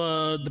of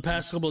the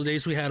past couple of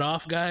days we had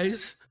off,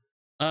 guys.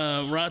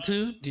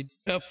 Ratu, did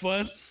you have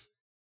fun?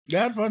 Yeah,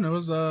 I had fun. It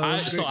was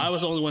so I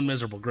was the only one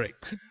miserable. Great.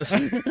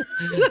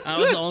 I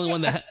was the only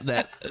one that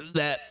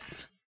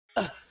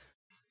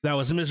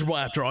was miserable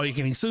after all you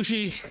can eat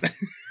sushi.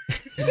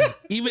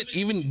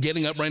 even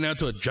getting up right now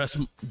to adjust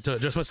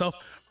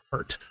myself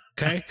hurt.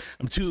 Okay,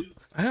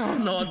 I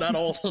don't know. I'm not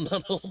old.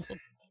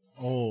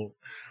 Oh,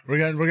 we're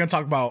gonna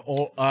talk about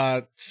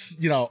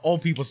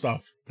old people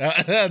stuff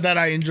that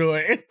I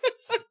enjoy.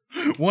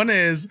 One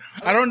is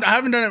I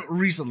haven't done it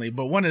recently,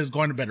 but one is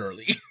going to bed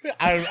early.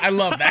 I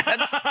love that.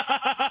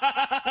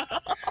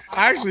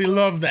 I actually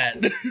love that.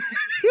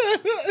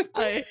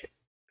 I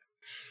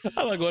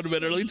like going to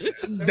bed early too.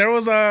 There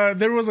was a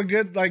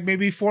good like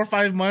maybe 4 or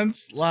 5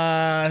 months,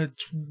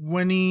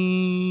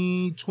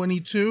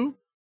 2022.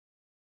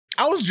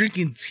 I was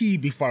drinking tea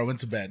before I went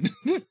to bed.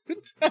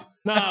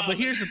 Nah, but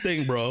here's the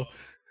thing, bro.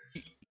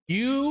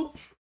 You've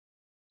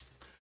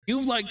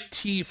liked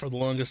tea for the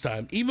longest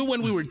time. Even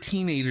when we were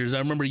teenagers, I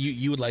remember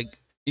you would like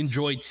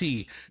enjoy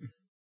tea.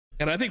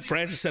 And I think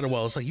Francis said it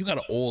well. It's like you got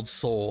an old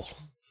soul.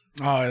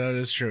 Oh, that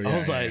is true. I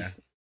was like,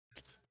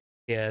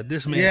 yeah,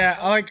 this man. Yeah,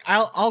 like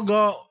I'll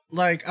go.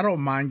 Like I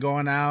don't mind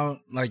going out,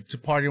 like to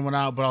party and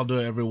whatnot, but I'll do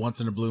it every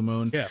once in a blue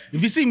moon. Yeah.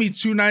 If you see me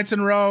 2 nights in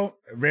a row,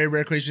 very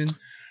rare occasion.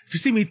 If you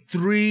see me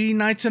 3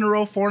 nights in a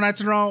row, 4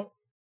 nights in a row,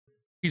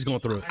 he's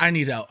going through it. I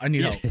need help.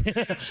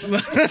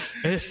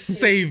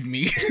 Save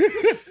me.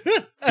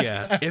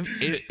 Yeah.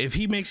 If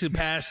he makes it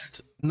past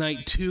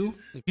night 2,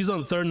 if he's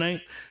on the 3rd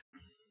night,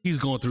 he's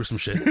going through some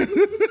shit.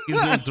 He's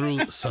going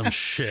through some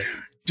shit.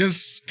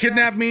 Just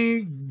kidnap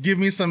me, give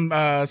me some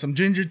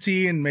ginger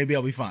tea, and maybe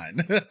I'll be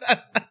fine.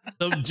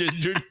 Some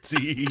ginger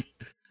tea.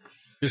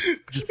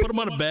 Just put him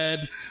on a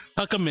bed,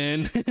 tuck him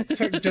in.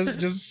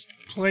 just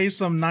play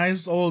some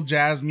nice old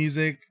jazz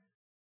music,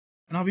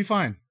 and I'll be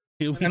fine.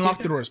 And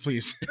lock the doors,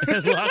 please.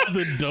 Lock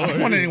the doors. I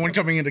don't want anyone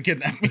coming in to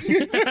kidnap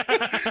me.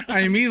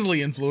 I am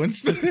easily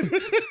influenced.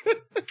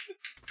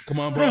 Come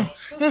on, bro.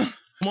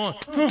 Come on.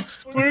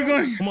 Where are we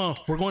going? Come on.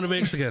 We're going to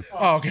Vegas again.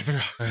 Oh, okay.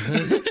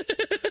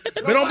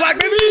 Bet on black,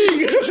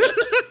 baby!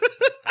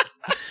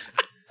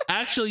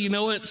 Actually, you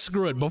know what?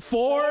 Screw it.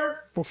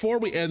 Before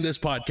we end this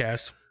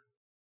podcast,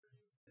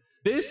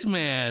 this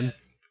man,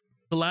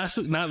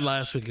 not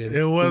last weekend,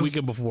 it was the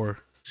weekend before.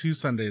 2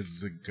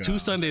 Sundays ago. 2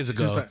 Sundays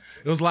ago.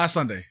 It was last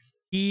Sunday.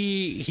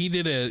 He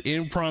did an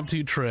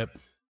impromptu trip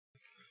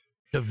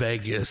to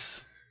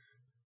Vegas.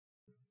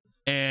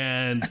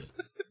 And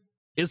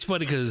it's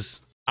funny because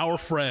our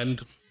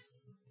friend,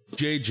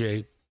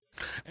 JJ,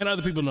 and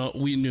other people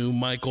we knew,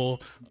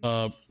 Michael,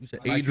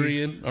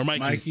 Adrian, or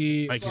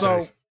Mikey.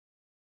 So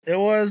it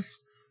was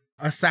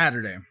a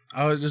Saturday.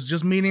 I was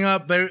just meeting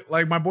up there.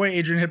 Like my boy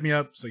Adrian hit me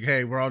up. It's like,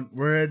 hey, we're at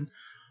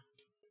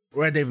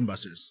Dave and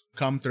Buster's.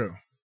 Come through.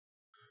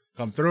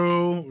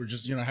 We're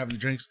just having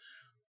drinks.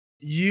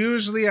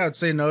 Usually I would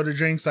say no to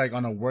drinks like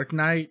on a work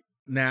night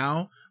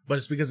now, but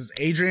it's because it's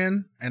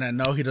Adrian, and I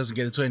know he doesn't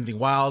get into anything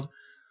wild.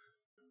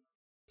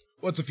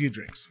 What's a few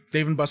drinks?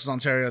 Dave and Buster's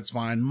Ontario, it's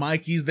fine.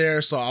 Mikey's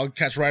there, so I'll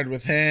catch a ride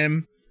with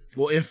him.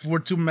 Well, if we're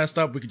too messed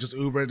up, we could just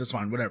Uber it. It's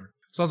fine, whatever.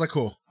 So I was like,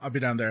 cool, I'll be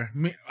down there.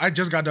 I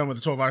just got done with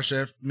a 12-hour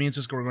shift. Me and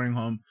Cisco were going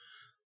home.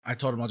 I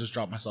told him I'll just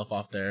drop myself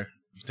off there.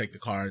 You take the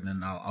car, and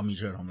then I'll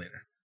meet you at home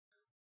later.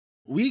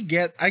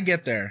 I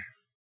get there.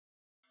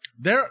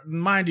 There,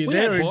 mind you,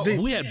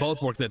 we had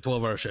both worked that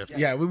 12-hour shift.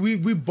 Yeah,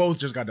 we both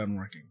just got done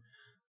working.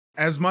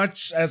 As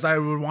much as I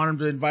would want him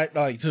to invite,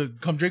 to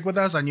come drink with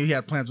us, I knew he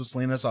had plans with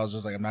Selena, so I was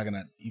just like, I'm not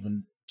gonna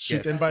even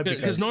shoot the invite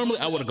because normally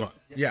I would have gone.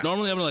 Yeah,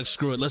 normally I would like,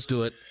 screw it, let's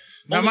do it.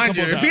 Now, mind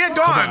you, if he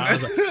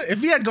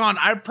had gone,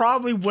 I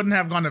probably wouldn't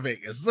have gone to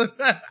Vegas.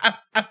 I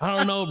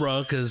don't know,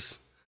 bro, because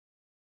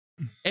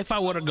if I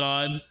would have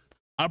gone,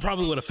 I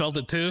probably would have felt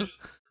it too.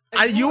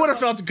 You would have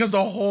felt it because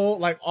the whole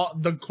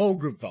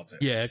group felt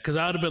it. Yeah, because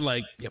I would have been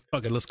like, yeah,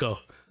 fuck it, let's go.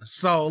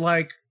 So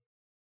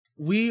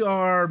we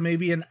are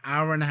maybe an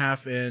hour and a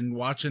half in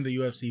watching the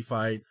UFC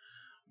fight.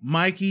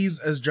 Mikey's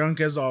as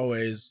drunk as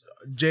always.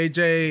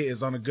 JJ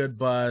is on a good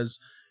buzz.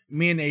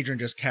 Me and Adrian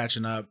just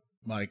catching up,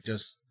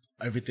 just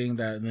everything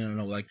that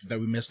that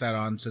we missed out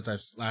on since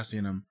I've last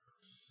seen him.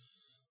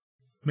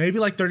 Maybe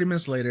 30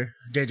 minutes later,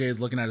 JJ is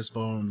looking at his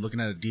phone, looking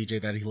at a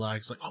DJ that he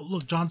likes. Like, oh,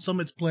 look, John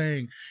Summit's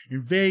playing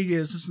in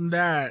Vegas, this and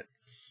that.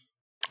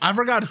 I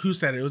forgot who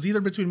said it. It was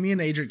either between me and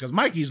Adrian, because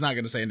Mikey's not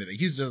going to say anything.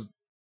 He's just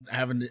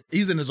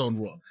he's in his own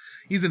world.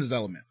 He's in his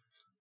element.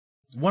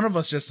 One of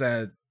us just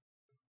said,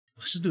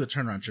 let's just do a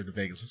turnaround trip to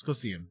Vegas. Let's go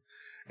see him.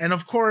 And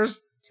of course,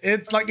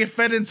 it's it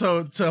fed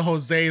into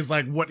Jose's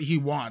what he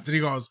wants. And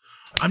he goes,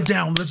 I'm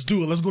down. Let's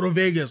do it. Let's go to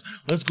Vegas.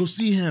 Let's go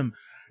see him.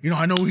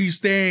 I know where he's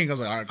staying. I was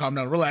like, all right, calm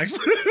down, relax.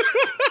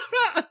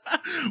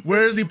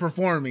 Where is he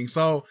performing?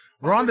 So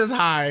we're on this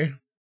high.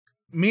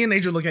 Me and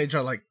Adrian look at each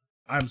other like,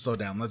 I'm so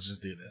down. Let's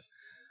just do this.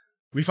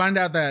 We find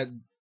out that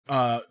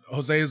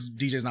Jose's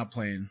DJ's not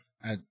playing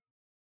at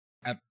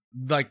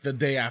the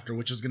day after,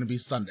 which is going to be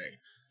Sunday.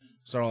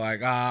 So we're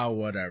like,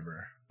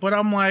 whatever. But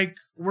I'm like,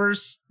 we're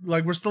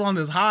still on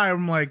this high.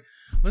 I'm like,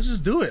 let's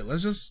just do it.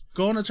 Let's just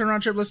go on a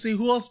turnaround trip. Let's see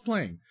who else is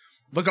playing.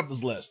 Look up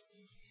this list.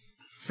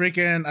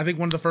 Freaking, I think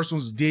one of the first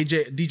ones was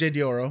DJ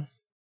Dioro.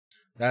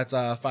 That's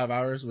 5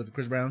 hours with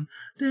Chris Brown.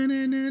 Oh,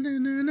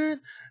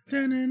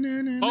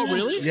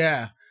 really?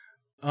 Yeah.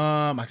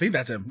 I think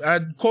that's him.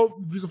 Quote,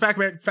 you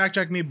can fact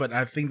check me, but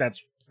I think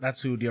that's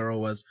who Dioro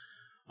was.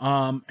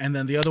 And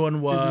then the other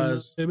one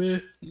was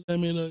there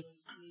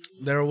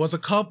was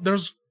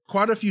there's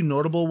quite a few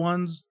notable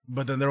ones,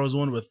 but then there was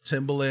one with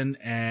Timbaland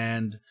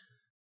and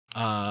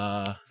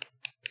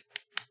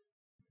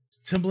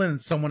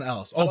someone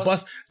else. Oh,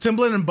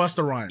 Timbaland and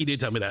Busta Rhymes. He did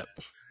tell me that.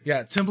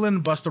 Yeah, Timbaland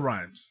and Busta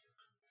Rhymes.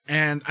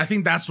 And I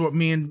think that's what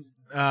me and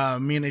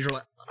Adrian were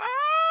like,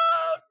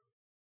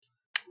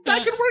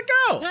 that could work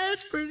out.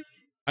 That's pretty.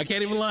 I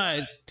can't even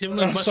lie.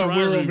 Timbaland and Busta so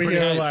Rhymes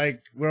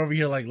we're over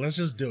here like, let's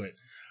just do it.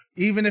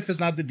 Even if it's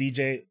not the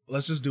DJ,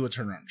 let's just do a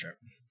turnaround trip.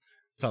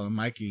 Telling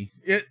Mikey.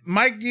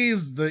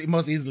 Mikey's the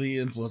most easily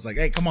influenced. Like,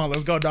 hey, come on,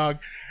 let's go, dog.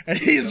 And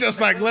he's just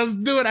like, let's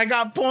do it. I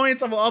got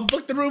points. I'll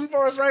book the room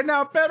for us right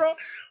now, Pedro.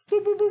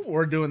 Boop, boop, boop.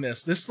 We're doing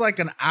this. This is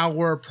an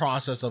hour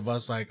process of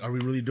us. Like, are we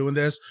really doing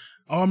this?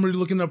 Oh, I'm really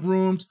looking up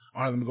rooms.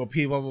 All right, let me go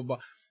pee, blah, blah, blah.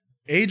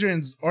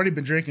 Adrian's already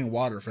been drinking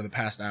water for the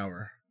past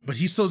hour, but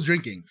he's still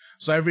drinking.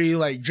 So every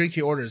drink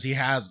he orders, he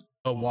has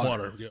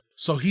water. Yeah.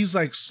 So he's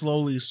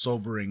slowly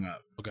sobering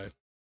up. Okay.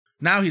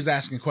 Now he's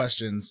asking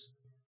questions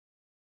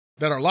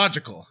that are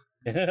logical.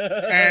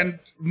 And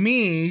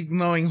me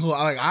knowing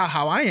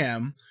how I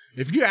am,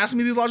 if you ask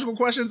me these logical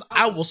questions,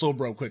 I will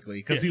sober up quickly.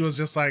 Because he was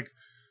just like,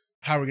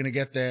 how are we gonna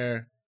get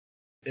there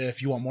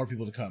if you want more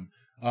people to come?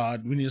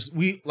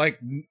 Ratu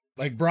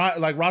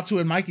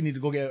and Mikey need to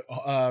go get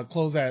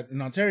clothes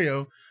in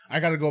Ontario. I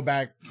gotta go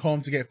back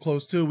home to get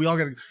clothes too. We all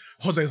gotta.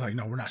 Jose's like,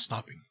 no, we're not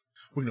stopping.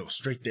 We're gonna go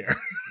straight there.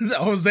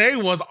 Jose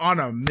was on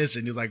a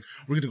mission. He was like,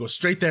 we're gonna go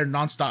straight there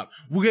nonstop.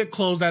 We'll get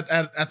clothes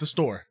at the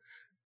store.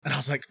 And I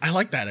was like, I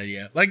like that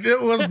idea.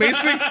 It was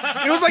basic.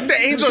 It was like the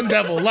angel and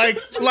devil.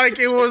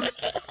 It was.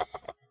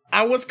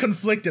 I was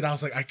conflicted. I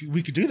was like,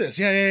 we could do this.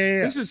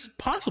 Yeah. This is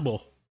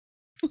possible.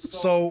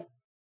 So,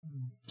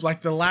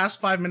 the last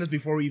 5 minutes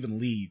before we even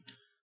leave,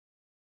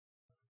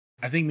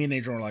 I think me and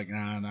Adrian were like,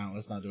 nah,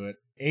 let's not do it.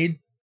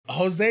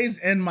 Jose's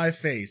in my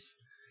face.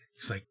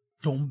 He's like,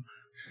 don't.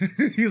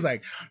 He's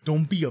like,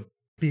 don't be a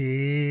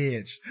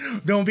bitch.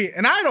 Don't be.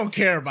 And I don't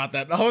care about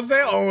that.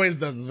 Jose always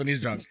does this when he's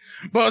drunk.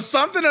 But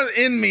something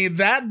in me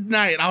that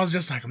night, I was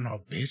just like, I'm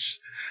no bitch.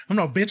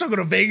 I'll go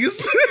to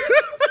Vegas.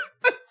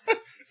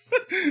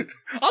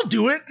 I'll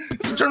do it.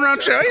 It's a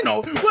turnaround chair.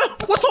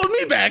 What's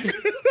holding me back?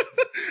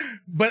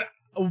 But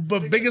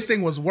biggest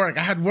thing was work.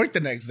 I had work the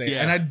next day.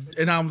 Yeah.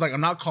 And I was like,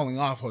 I'm not calling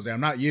off, Jose. I'm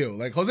not you.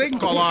 Jose can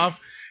call off,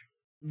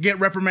 get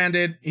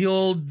reprimanded.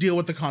 He'll deal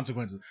with the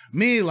consequences.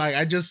 Me,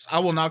 I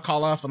will not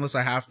call off unless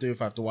I have to,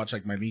 if I have to watch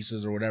my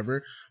nieces or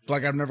whatever.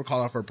 But I've never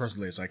called off for a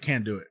personal day, so I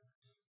can't do it.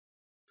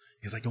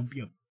 He's like, don't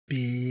be a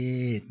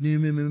bitch.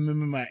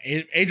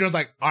 Adrian's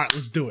like, all right,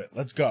 let's do it.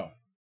 Let's go.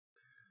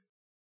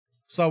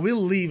 So we're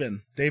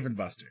leaving Dave and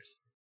Buster's.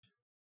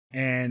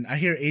 And I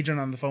hear Adrian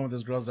on the phone with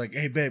this girl. He's like,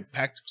 hey, babe,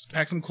 pack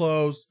some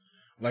clothes.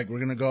 Like, we're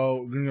gonna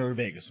go to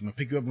Vegas. I'm gonna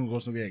pick you up and we'll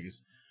go to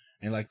Vegas.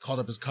 And like called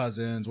up his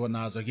cousins,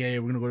 whatnot. I was like, yeah,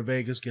 we're gonna go to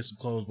Vegas, get some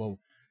clothes, blah.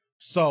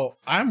 So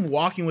I'm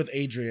walking with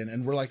Adrian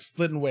and we're like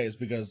splitting ways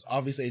because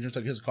obviously Adrian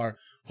took his car.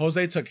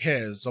 Jose took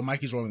his, so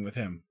Mikey's rolling with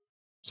him.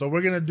 So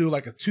we're gonna do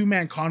like a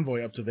 2-man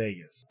convoy up to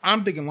Vegas.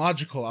 I'm thinking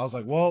logical. I was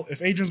like, well,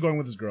 if Adrian's going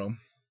with his girl,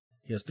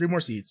 he has 3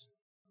 more seats.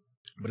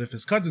 But if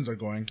his cousins are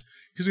going,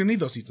 he's gonna need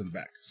those seats in the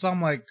back. So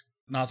I'm like,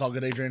 nah, it's all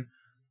good, Adrian.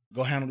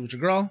 Go handle it with your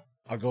girl.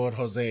 I'll go with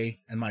Jose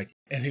and Mike.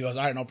 And he goes,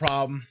 all right, no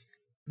problem.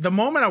 The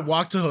moment I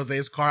walked to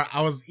Jose's car,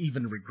 I was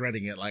even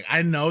regretting it. Like,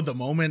 I know the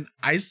moment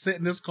I sit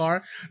in this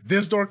car,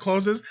 this door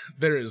closes,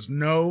 there is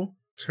no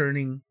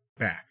turning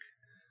back.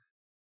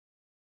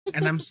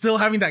 And I'm still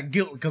having that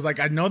guilt because, like,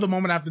 I know the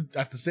moment I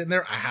have to sit in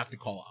there, I have to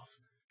call off.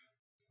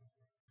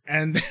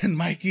 And then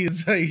Mikey,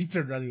 he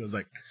turned around, he was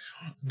like,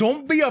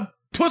 don't be a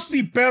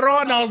pussy, perro.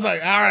 And I was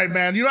like, all right,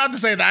 man, you don't have to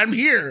say that. I'm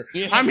here.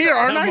 Yeah, I'm here,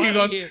 aren't I?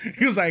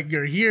 He was like,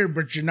 you're here,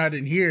 but you're not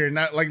in here. And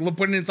I, like,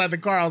 putting it inside the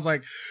car, I was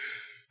like,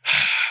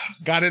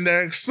 got in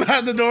there,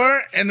 slammed the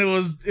door, and it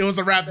was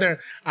a wrap there.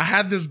 I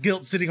had this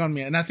guilt sitting on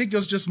me, and I think it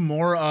was just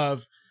more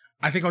of,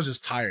 I think I was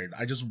just tired.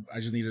 I just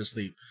needed to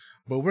sleep.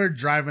 But we're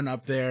driving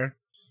up there,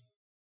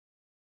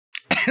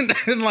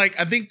 and like,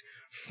 I think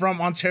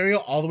from Ontario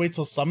all the way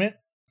till Summit,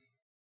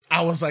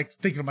 I was like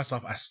thinking to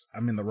myself,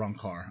 I'm in the wrong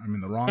car. I'm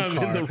in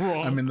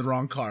the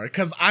wrong car.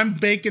 Because I'm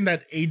banking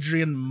that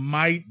Adrian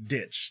might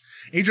ditch.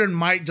 Adrian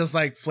might just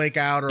like flake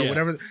out or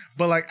whatever.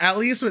 But like, at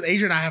least with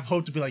Adrian, I have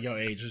hope to be like, yo,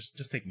 hey,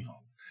 just take me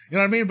home. You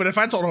know what I mean? But if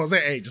I told Jose,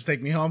 hey, just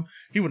take me home,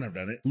 he wouldn't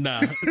have done it.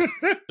 Nah.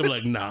 I'm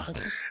like, nah.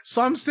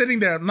 So I'm sitting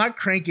there. I'm not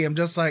cranky. I'm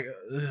just like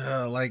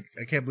I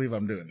can't believe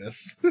I'm doing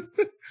this.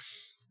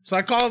 So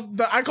I called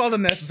the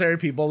necessary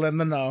people, letting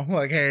them know,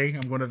 like, hey,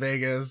 I'm going to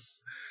Vegas.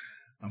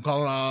 I'm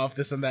calling off,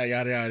 this and that,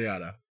 yada, yada,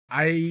 yada.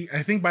 I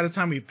think by the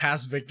time we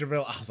passed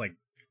Victorville, I was like,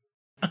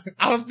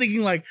 I was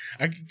thinking like,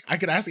 I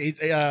could ask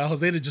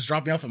Jose to just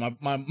drop me off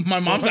at my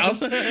mom's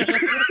house.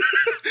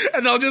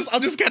 And I'll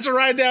just catch a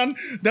ride down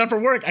for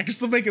work. I can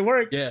still make it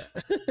work. Yeah.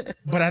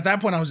 But at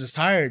that point, I was just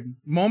tired.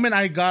 Moment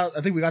I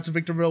think we got to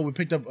Victorville, we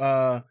picked up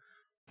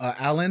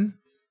Alan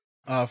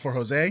for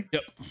Jose.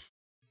 Yep.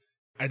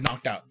 I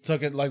knocked out.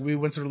 Took it, like, we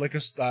went to the liquor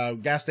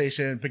gas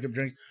station, picked up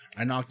drinks.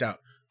 I knocked out.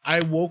 I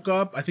woke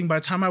up. I think by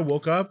the time I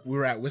woke up, we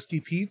were at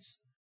Whiskey Pete's.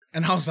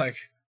 And I was like,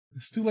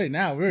 it's too late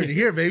now. We're already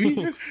here,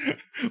 baby.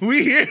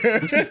 We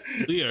here.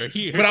 We are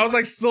here. But I was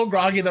like still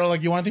groggy. They were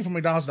like, you want anything from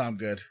McDonald's? No, I'm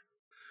good.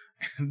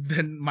 And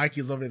then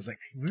Mikey's over there. It's like,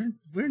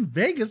 we're in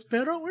Vegas,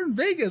 Pedro. We're in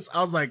Vegas.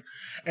 I was like,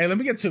 hey, let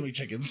me get 2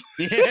 McChickens.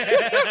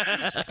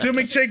 Yeah. 2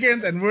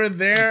 McChickens, and we're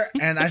there.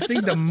 And I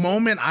think the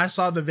moment I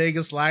saw the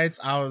Vegas lights,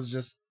 I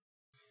was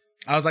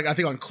like, I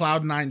think on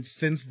cloud 9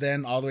 since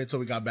then, all the way till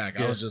we got back.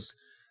 Yeah.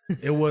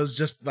 It was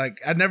just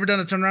like, I'd never done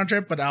a turnaround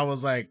trip, but I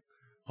was like,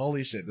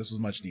 holy shit, this was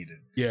much needed.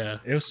 Yeah.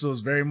 It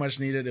was very much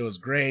needed. It was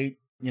great.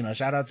 You know,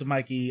 shout out to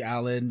Mikey,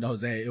 Alan,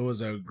 Jose. It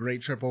was a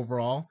great trip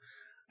overall.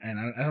 And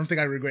I don't think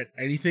I regret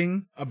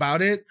anything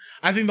about it.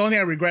 I think the only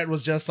thing I regret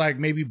was just like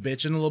maybe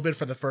bitching a little bit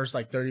for the first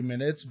like 30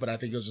 minutes, but I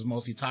think it was just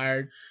mostly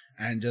tired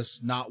and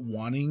just not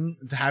wanting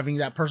to having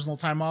that personal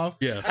time off.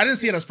 Yeah. I didn't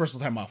see it as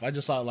personal time off. I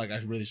just thought like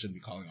I really shouldn't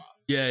be calling off.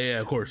 Yeah,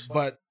 of course.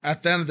 But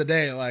at the end of the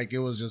day, like it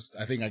was just,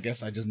 I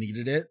guess I just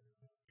needed it.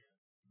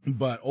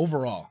 But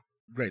overall,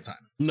 great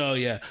time. No,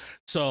 yeah.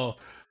 So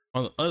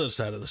on the other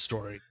side of the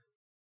story,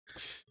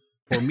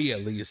 for me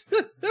at least.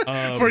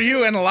 For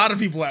you and a lot of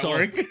people at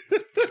work.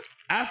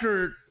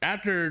 After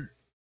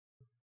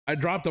I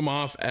dropped him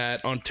off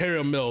at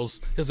Ontario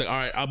Mills, he's like, all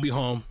right, I'll be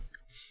home.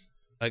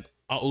 Like,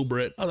 I'll Uber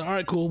it. I was like, all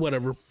right, cool,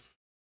 whatever.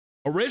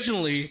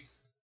 Originally,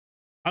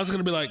 I was going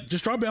to be like,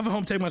 just drop me off at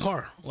home, take my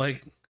car.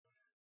 Like,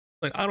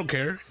 I don't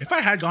care. If I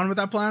had gone with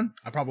that plan,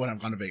 I probably wouldn't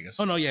have gone to Vegas.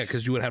 Oh, no, yeah,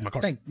 because you would have my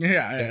car.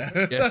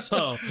 Yeah.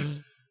 So,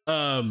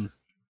 I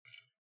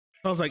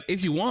was like,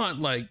 if you want,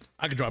 like,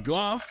 I could drop you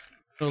off.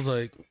 I was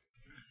like,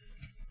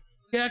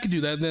 yeah, I could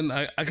do that. And then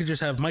I could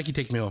just have Mikey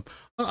take me home.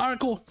 All right,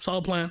 cool.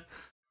 Solid plan.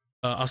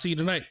 I'll see you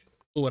tonight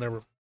or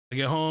whatever. I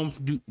get home,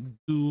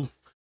 do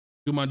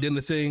my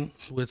dinner thing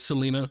with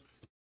Selena,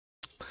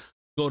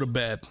 go to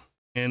bed.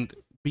 And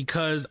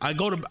because I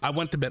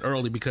went to bed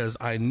early because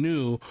I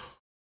knew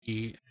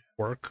he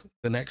work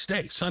the next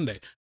day,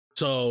 Sunday.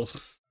 So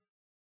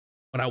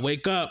when I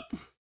wake up,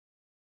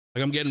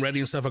 like I'm getting ready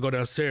and stuff, I go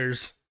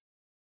downstairs.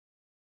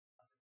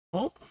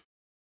 Oh,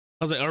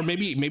 I was like, or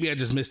maybe I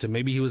just missed him.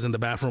 Maybe he was in the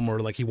bathroom or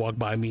like he walked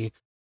by me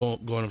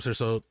going upstairs.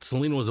 So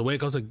Selena was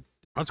awake. I was like,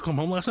 "How'd you come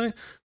home last night?"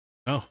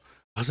 No.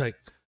 I was like,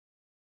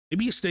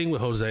 maybe he's staying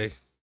with Jose.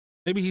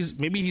 Maybe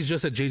he's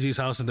just at JJ's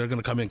house and they're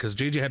gonna come in because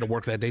JJ had to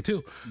work that day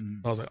too.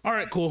 I was like, all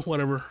right, cool,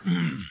 whatever.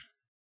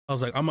 I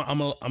was like, I'm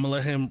gonna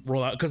let him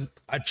roll out because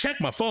I checked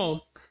my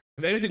phone.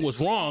 If anything was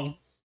wrong,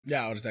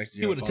 yeah, I would have texted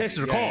you. He would have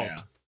texted or called.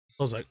 Yeah.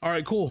 I was like, all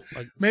right, cool.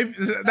 Like, maybe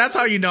that's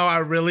how you know I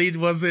really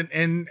wasn't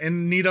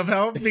in need of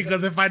help,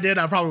 because if I did,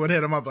 I probably would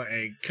hit him up like,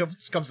 hey,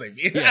 come save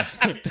me. Yeah.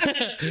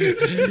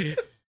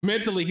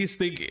 Mentally, he's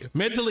thinking.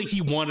 Mentally,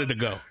 he wanted to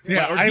go.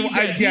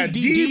 Yeah,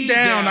 deep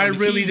down, I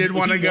really did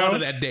want to go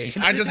that day.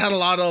 I just had a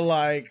lot of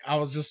I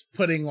was just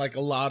putting a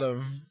lot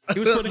of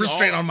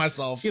restraint on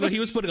myself. He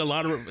was putting a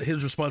lot of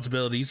his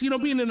responsibilities.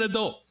 Being an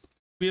adult.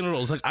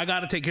 It's like, I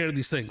got to take care of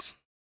these things.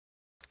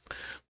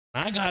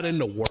 I got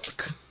into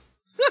work.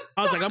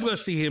 I was like, I'm going to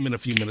see him in a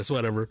few minutes,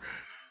 whatever.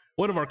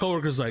 One of our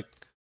coworkers was like,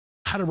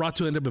 how did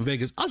Ratu end up in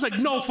Vegas? I was like,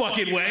 no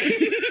fucking way.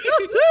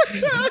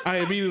 I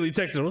immediately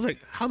texted him. I was like,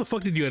 how the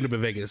fuck did you end up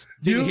in Vegas?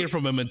 Didn't hear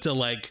from him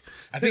until I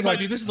think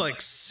this is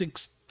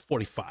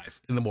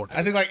 6:45 in the morning.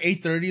 I think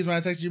 8:30 is when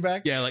I texted you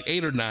back. Yeah,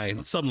 8 or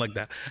 9, something like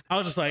that. I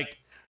was like,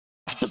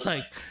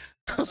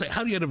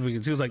 how do you end up in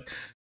Vegas? He was like,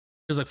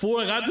 fool,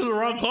 I got to the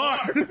wrong car.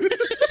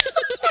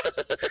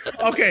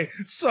 Okay,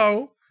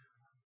 so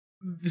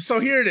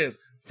here it is.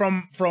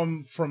 From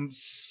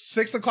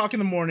 6 o'clock in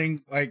the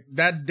morning,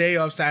 that day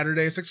of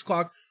Saturday, 6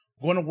 o'clock,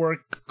 going to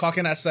work, clock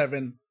in at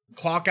 7,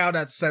 clock out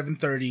at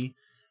 7:30,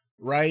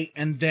 right?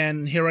 And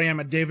then here I am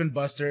at Dave &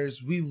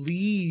 Buster's. We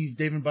leave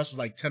Dave &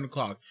 Buster's 10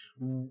 o'clock.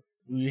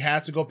 We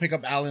had to go pick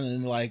up Alan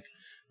in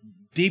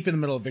deep in the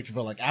middle of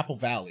Victorville, Apple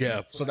Valley.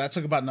 Yeah. So that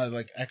took about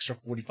another extra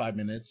 45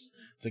 minutes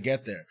to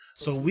get there.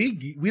 So we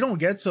don't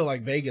get to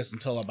Vegas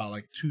until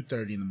about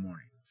 2:30 in the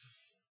morning.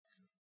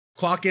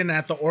 Clock in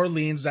at the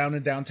Orleans down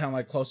in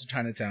downtown, close to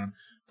Chinatown.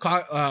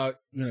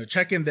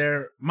 Check in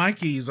there.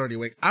 Mikey's already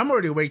awake. I'm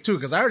already awake too,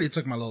 because I already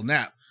took my little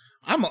nap.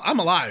 I'm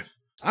alive.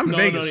 I'm in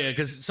Vegas. No, yeah,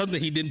 because something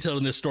he didn't tell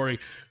in this story,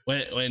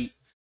 when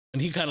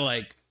he kind of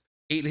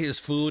ate his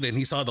food and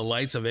he saw the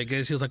lights of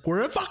Vegas, he was like,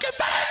 we're in fucking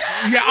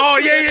Vegas! Yeah, oh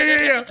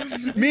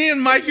yeah. Me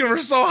and Mikey were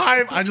so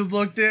hyped. I just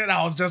looked in,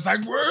 I was just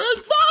like, we're in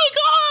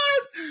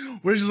Vegas!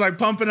 We're just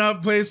pumping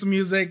up, playing some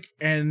music,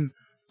 and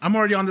I'm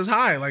already on this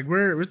high.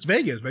 It's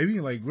Vegas, baby.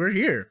 We're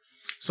here.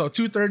 So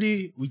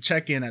 2:30, we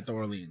check in at the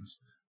Orleans.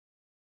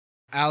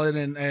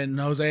 Alan and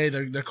Jose,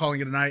 they're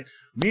calling it a night.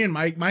 Me and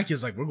Mikey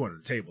is we're going to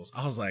the tables.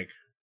 I was like,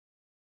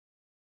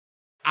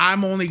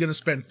 I'm only gonna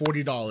spend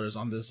 $40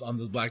 on this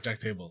blackjack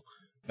table.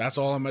 That's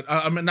all I'm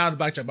not the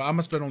blackjack, but I'm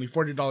gonna spend only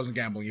 $40 in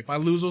gambling. If I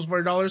lose those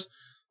 $40,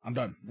 I'm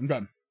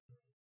done.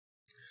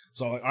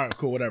 So all right,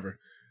 cool, whatever.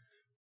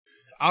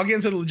 I'll get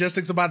into the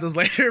logistics about this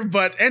later,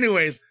 but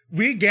anyways,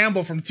 we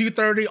gamble from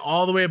 2:30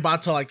 all the way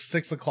about to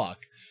 6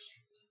 o'clock.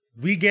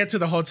 We get to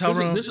the hotel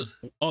room.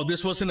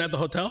 This wasn't at the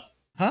hotel?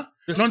 Huh?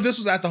 This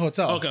was at the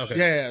hotel. Okay.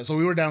 Yeah. So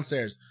we were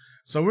downstairs.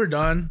 So we're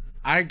done.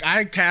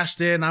 I cashed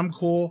in. I'm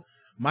cool.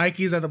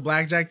 Mikey's at the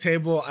blackjack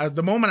table.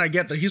 The moment I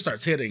get there, he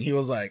starts hitting. He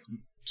was like,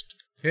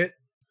 hit.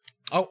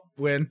 Oh,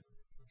 win.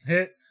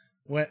 Hit.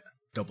 Win.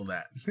 Double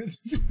that.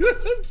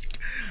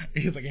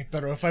 He's like, hey,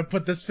 Pedro, if I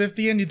put this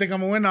 50 in, you think I'm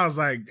gonna win? I was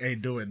like, hey,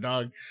 do it,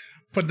 dog.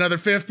 Put another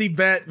 50,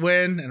 bet,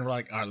 win. And we're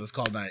like, all right, let's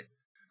call it night.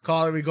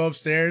 Call it. We go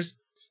upstairs.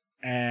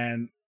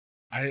 And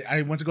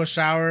I went to go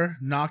shower,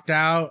 knocked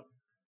out.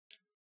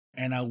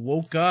 And I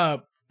woke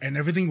up and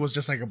everything was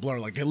just a blur.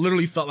 It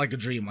literally felt like a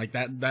dream.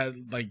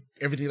 That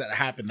everything that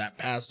happened that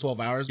past 12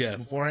 hours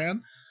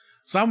beforehand.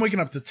 So I'm waking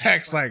up to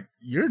text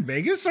you're in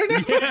Vegas right now?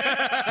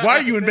 Yeah. Why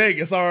are you in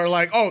Vegas? Or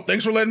oh,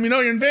 thanks for letting me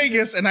know you're in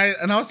Vegas. And I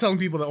was telling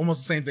people that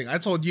almost the same thing. I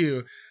told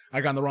you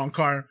I got in the wrong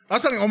car. I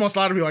was telling almost a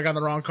lot of people I got in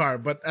the wrong car.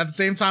 But at the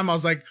same time, I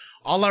was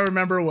all I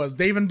remember was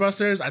Dave &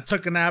 Buster's. I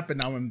took a nap and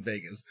now I'm in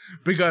Vegas.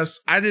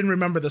 Because I didn't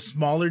remember the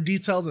smaller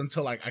details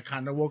until I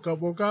kind of woke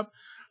up.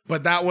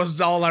 But that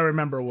was all I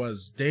remember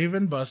was Dave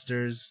 &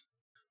 Buster's,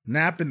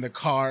 nap in the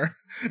car,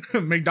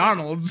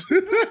 McDonald's,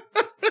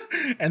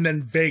 and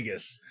then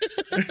Vegas.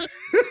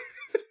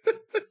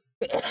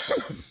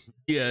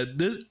 Yeah,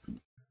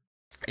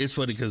 it's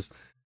funny because,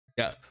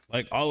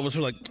 all of us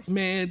were like,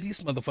 man,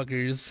 these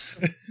motherfuckers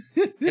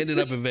ended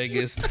up in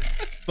Vegas.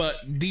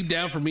 But deep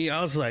down for me,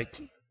 I was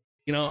like,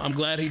 I'm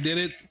glad he did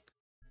it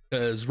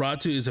because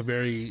Ratu is a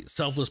very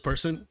selfless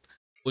person,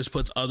 which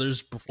puts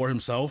others before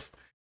himself.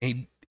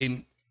 And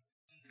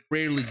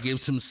rarely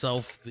gives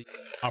himself the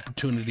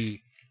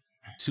opportunity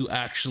to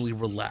actually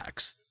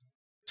relax.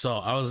 So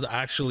I was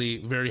actually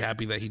very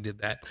happy that he did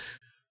that.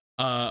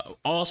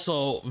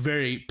 Also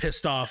very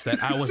pissed off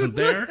that I wasn't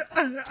there.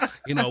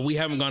 We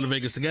haven't gone to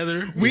Vegas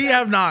together. We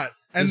have not.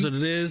 And that's what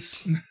it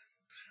is.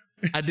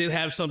 I did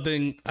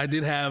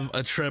have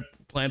a trip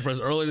planned for us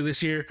earlier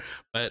this year,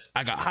 but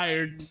I got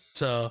hired.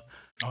 So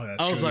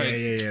I was like,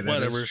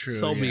 whatever,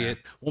 so be it.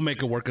 We'll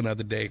make it work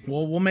another day.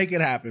 We'll make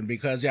it happen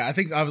because, I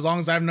think as long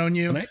as I've known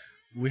you,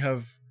 we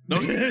have...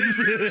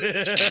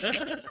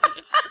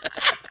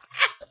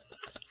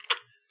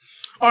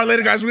 All right,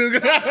 later, guys.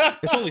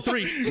 It's only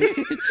 3.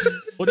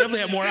 We'll definitely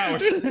have more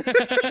hours.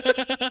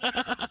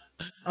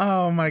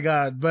 Oh, my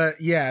God. But,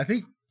 yeah, I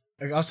think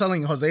I was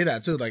telling Jose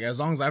that, too, as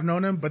long as I've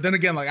known him. But then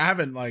again, I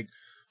haven't,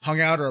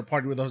 hung out or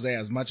partied with Jose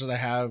as much as I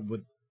have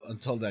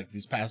until,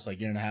 these past,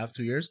 year and a half,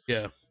 2 years.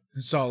 Yeah.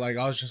 So, I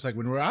was just when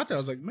we were out there, I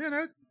was like, man,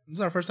 this is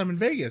our first time in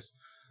Vegas.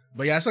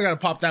 But yeah, I still gotta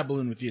pop that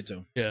balloon with you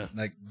too. Yeah.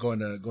 Like going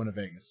to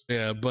Vegas.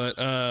 Yeah,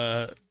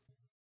 but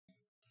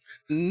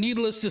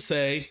needless to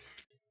say,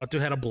 Ratu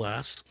had a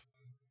blast.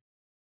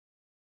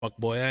 Fuck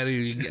boy, I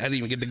didn't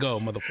even get to go,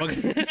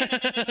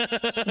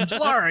 motherfucker. I'm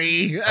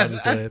sorry.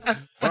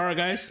 All right,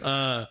 guys.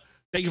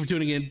 Thank you for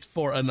tuning in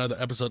for another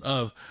episode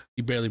of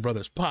the Brealy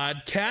Brothers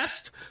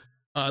Podcast.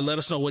 Let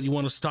us know what you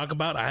want us to talk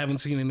about. I haven't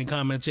seen any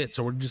comments yet,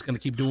 so we're just gonna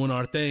keep doing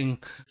our thing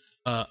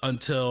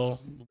until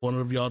one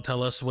of y'all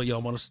tell us what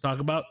y'all want us to talk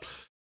about.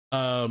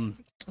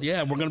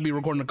 Yeah, we're gonna be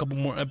recording a couple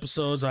more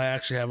episodes. I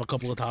actually have a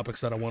couple of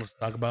topics that I want us to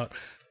talk about.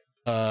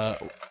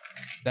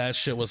 That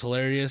shit was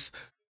hilarious.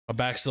 My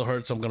back still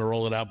hurts, so I'm gonna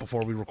roll it out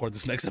before we record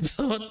this next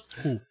episode.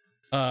 Cool.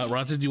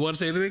 Ratu, do you want to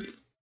say anything?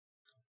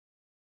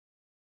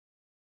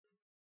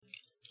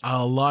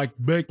 I like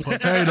baked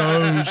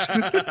potatoes.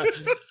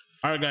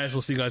 All right, guys.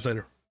 We'll see you guys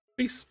later.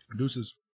 Peace. Deuces.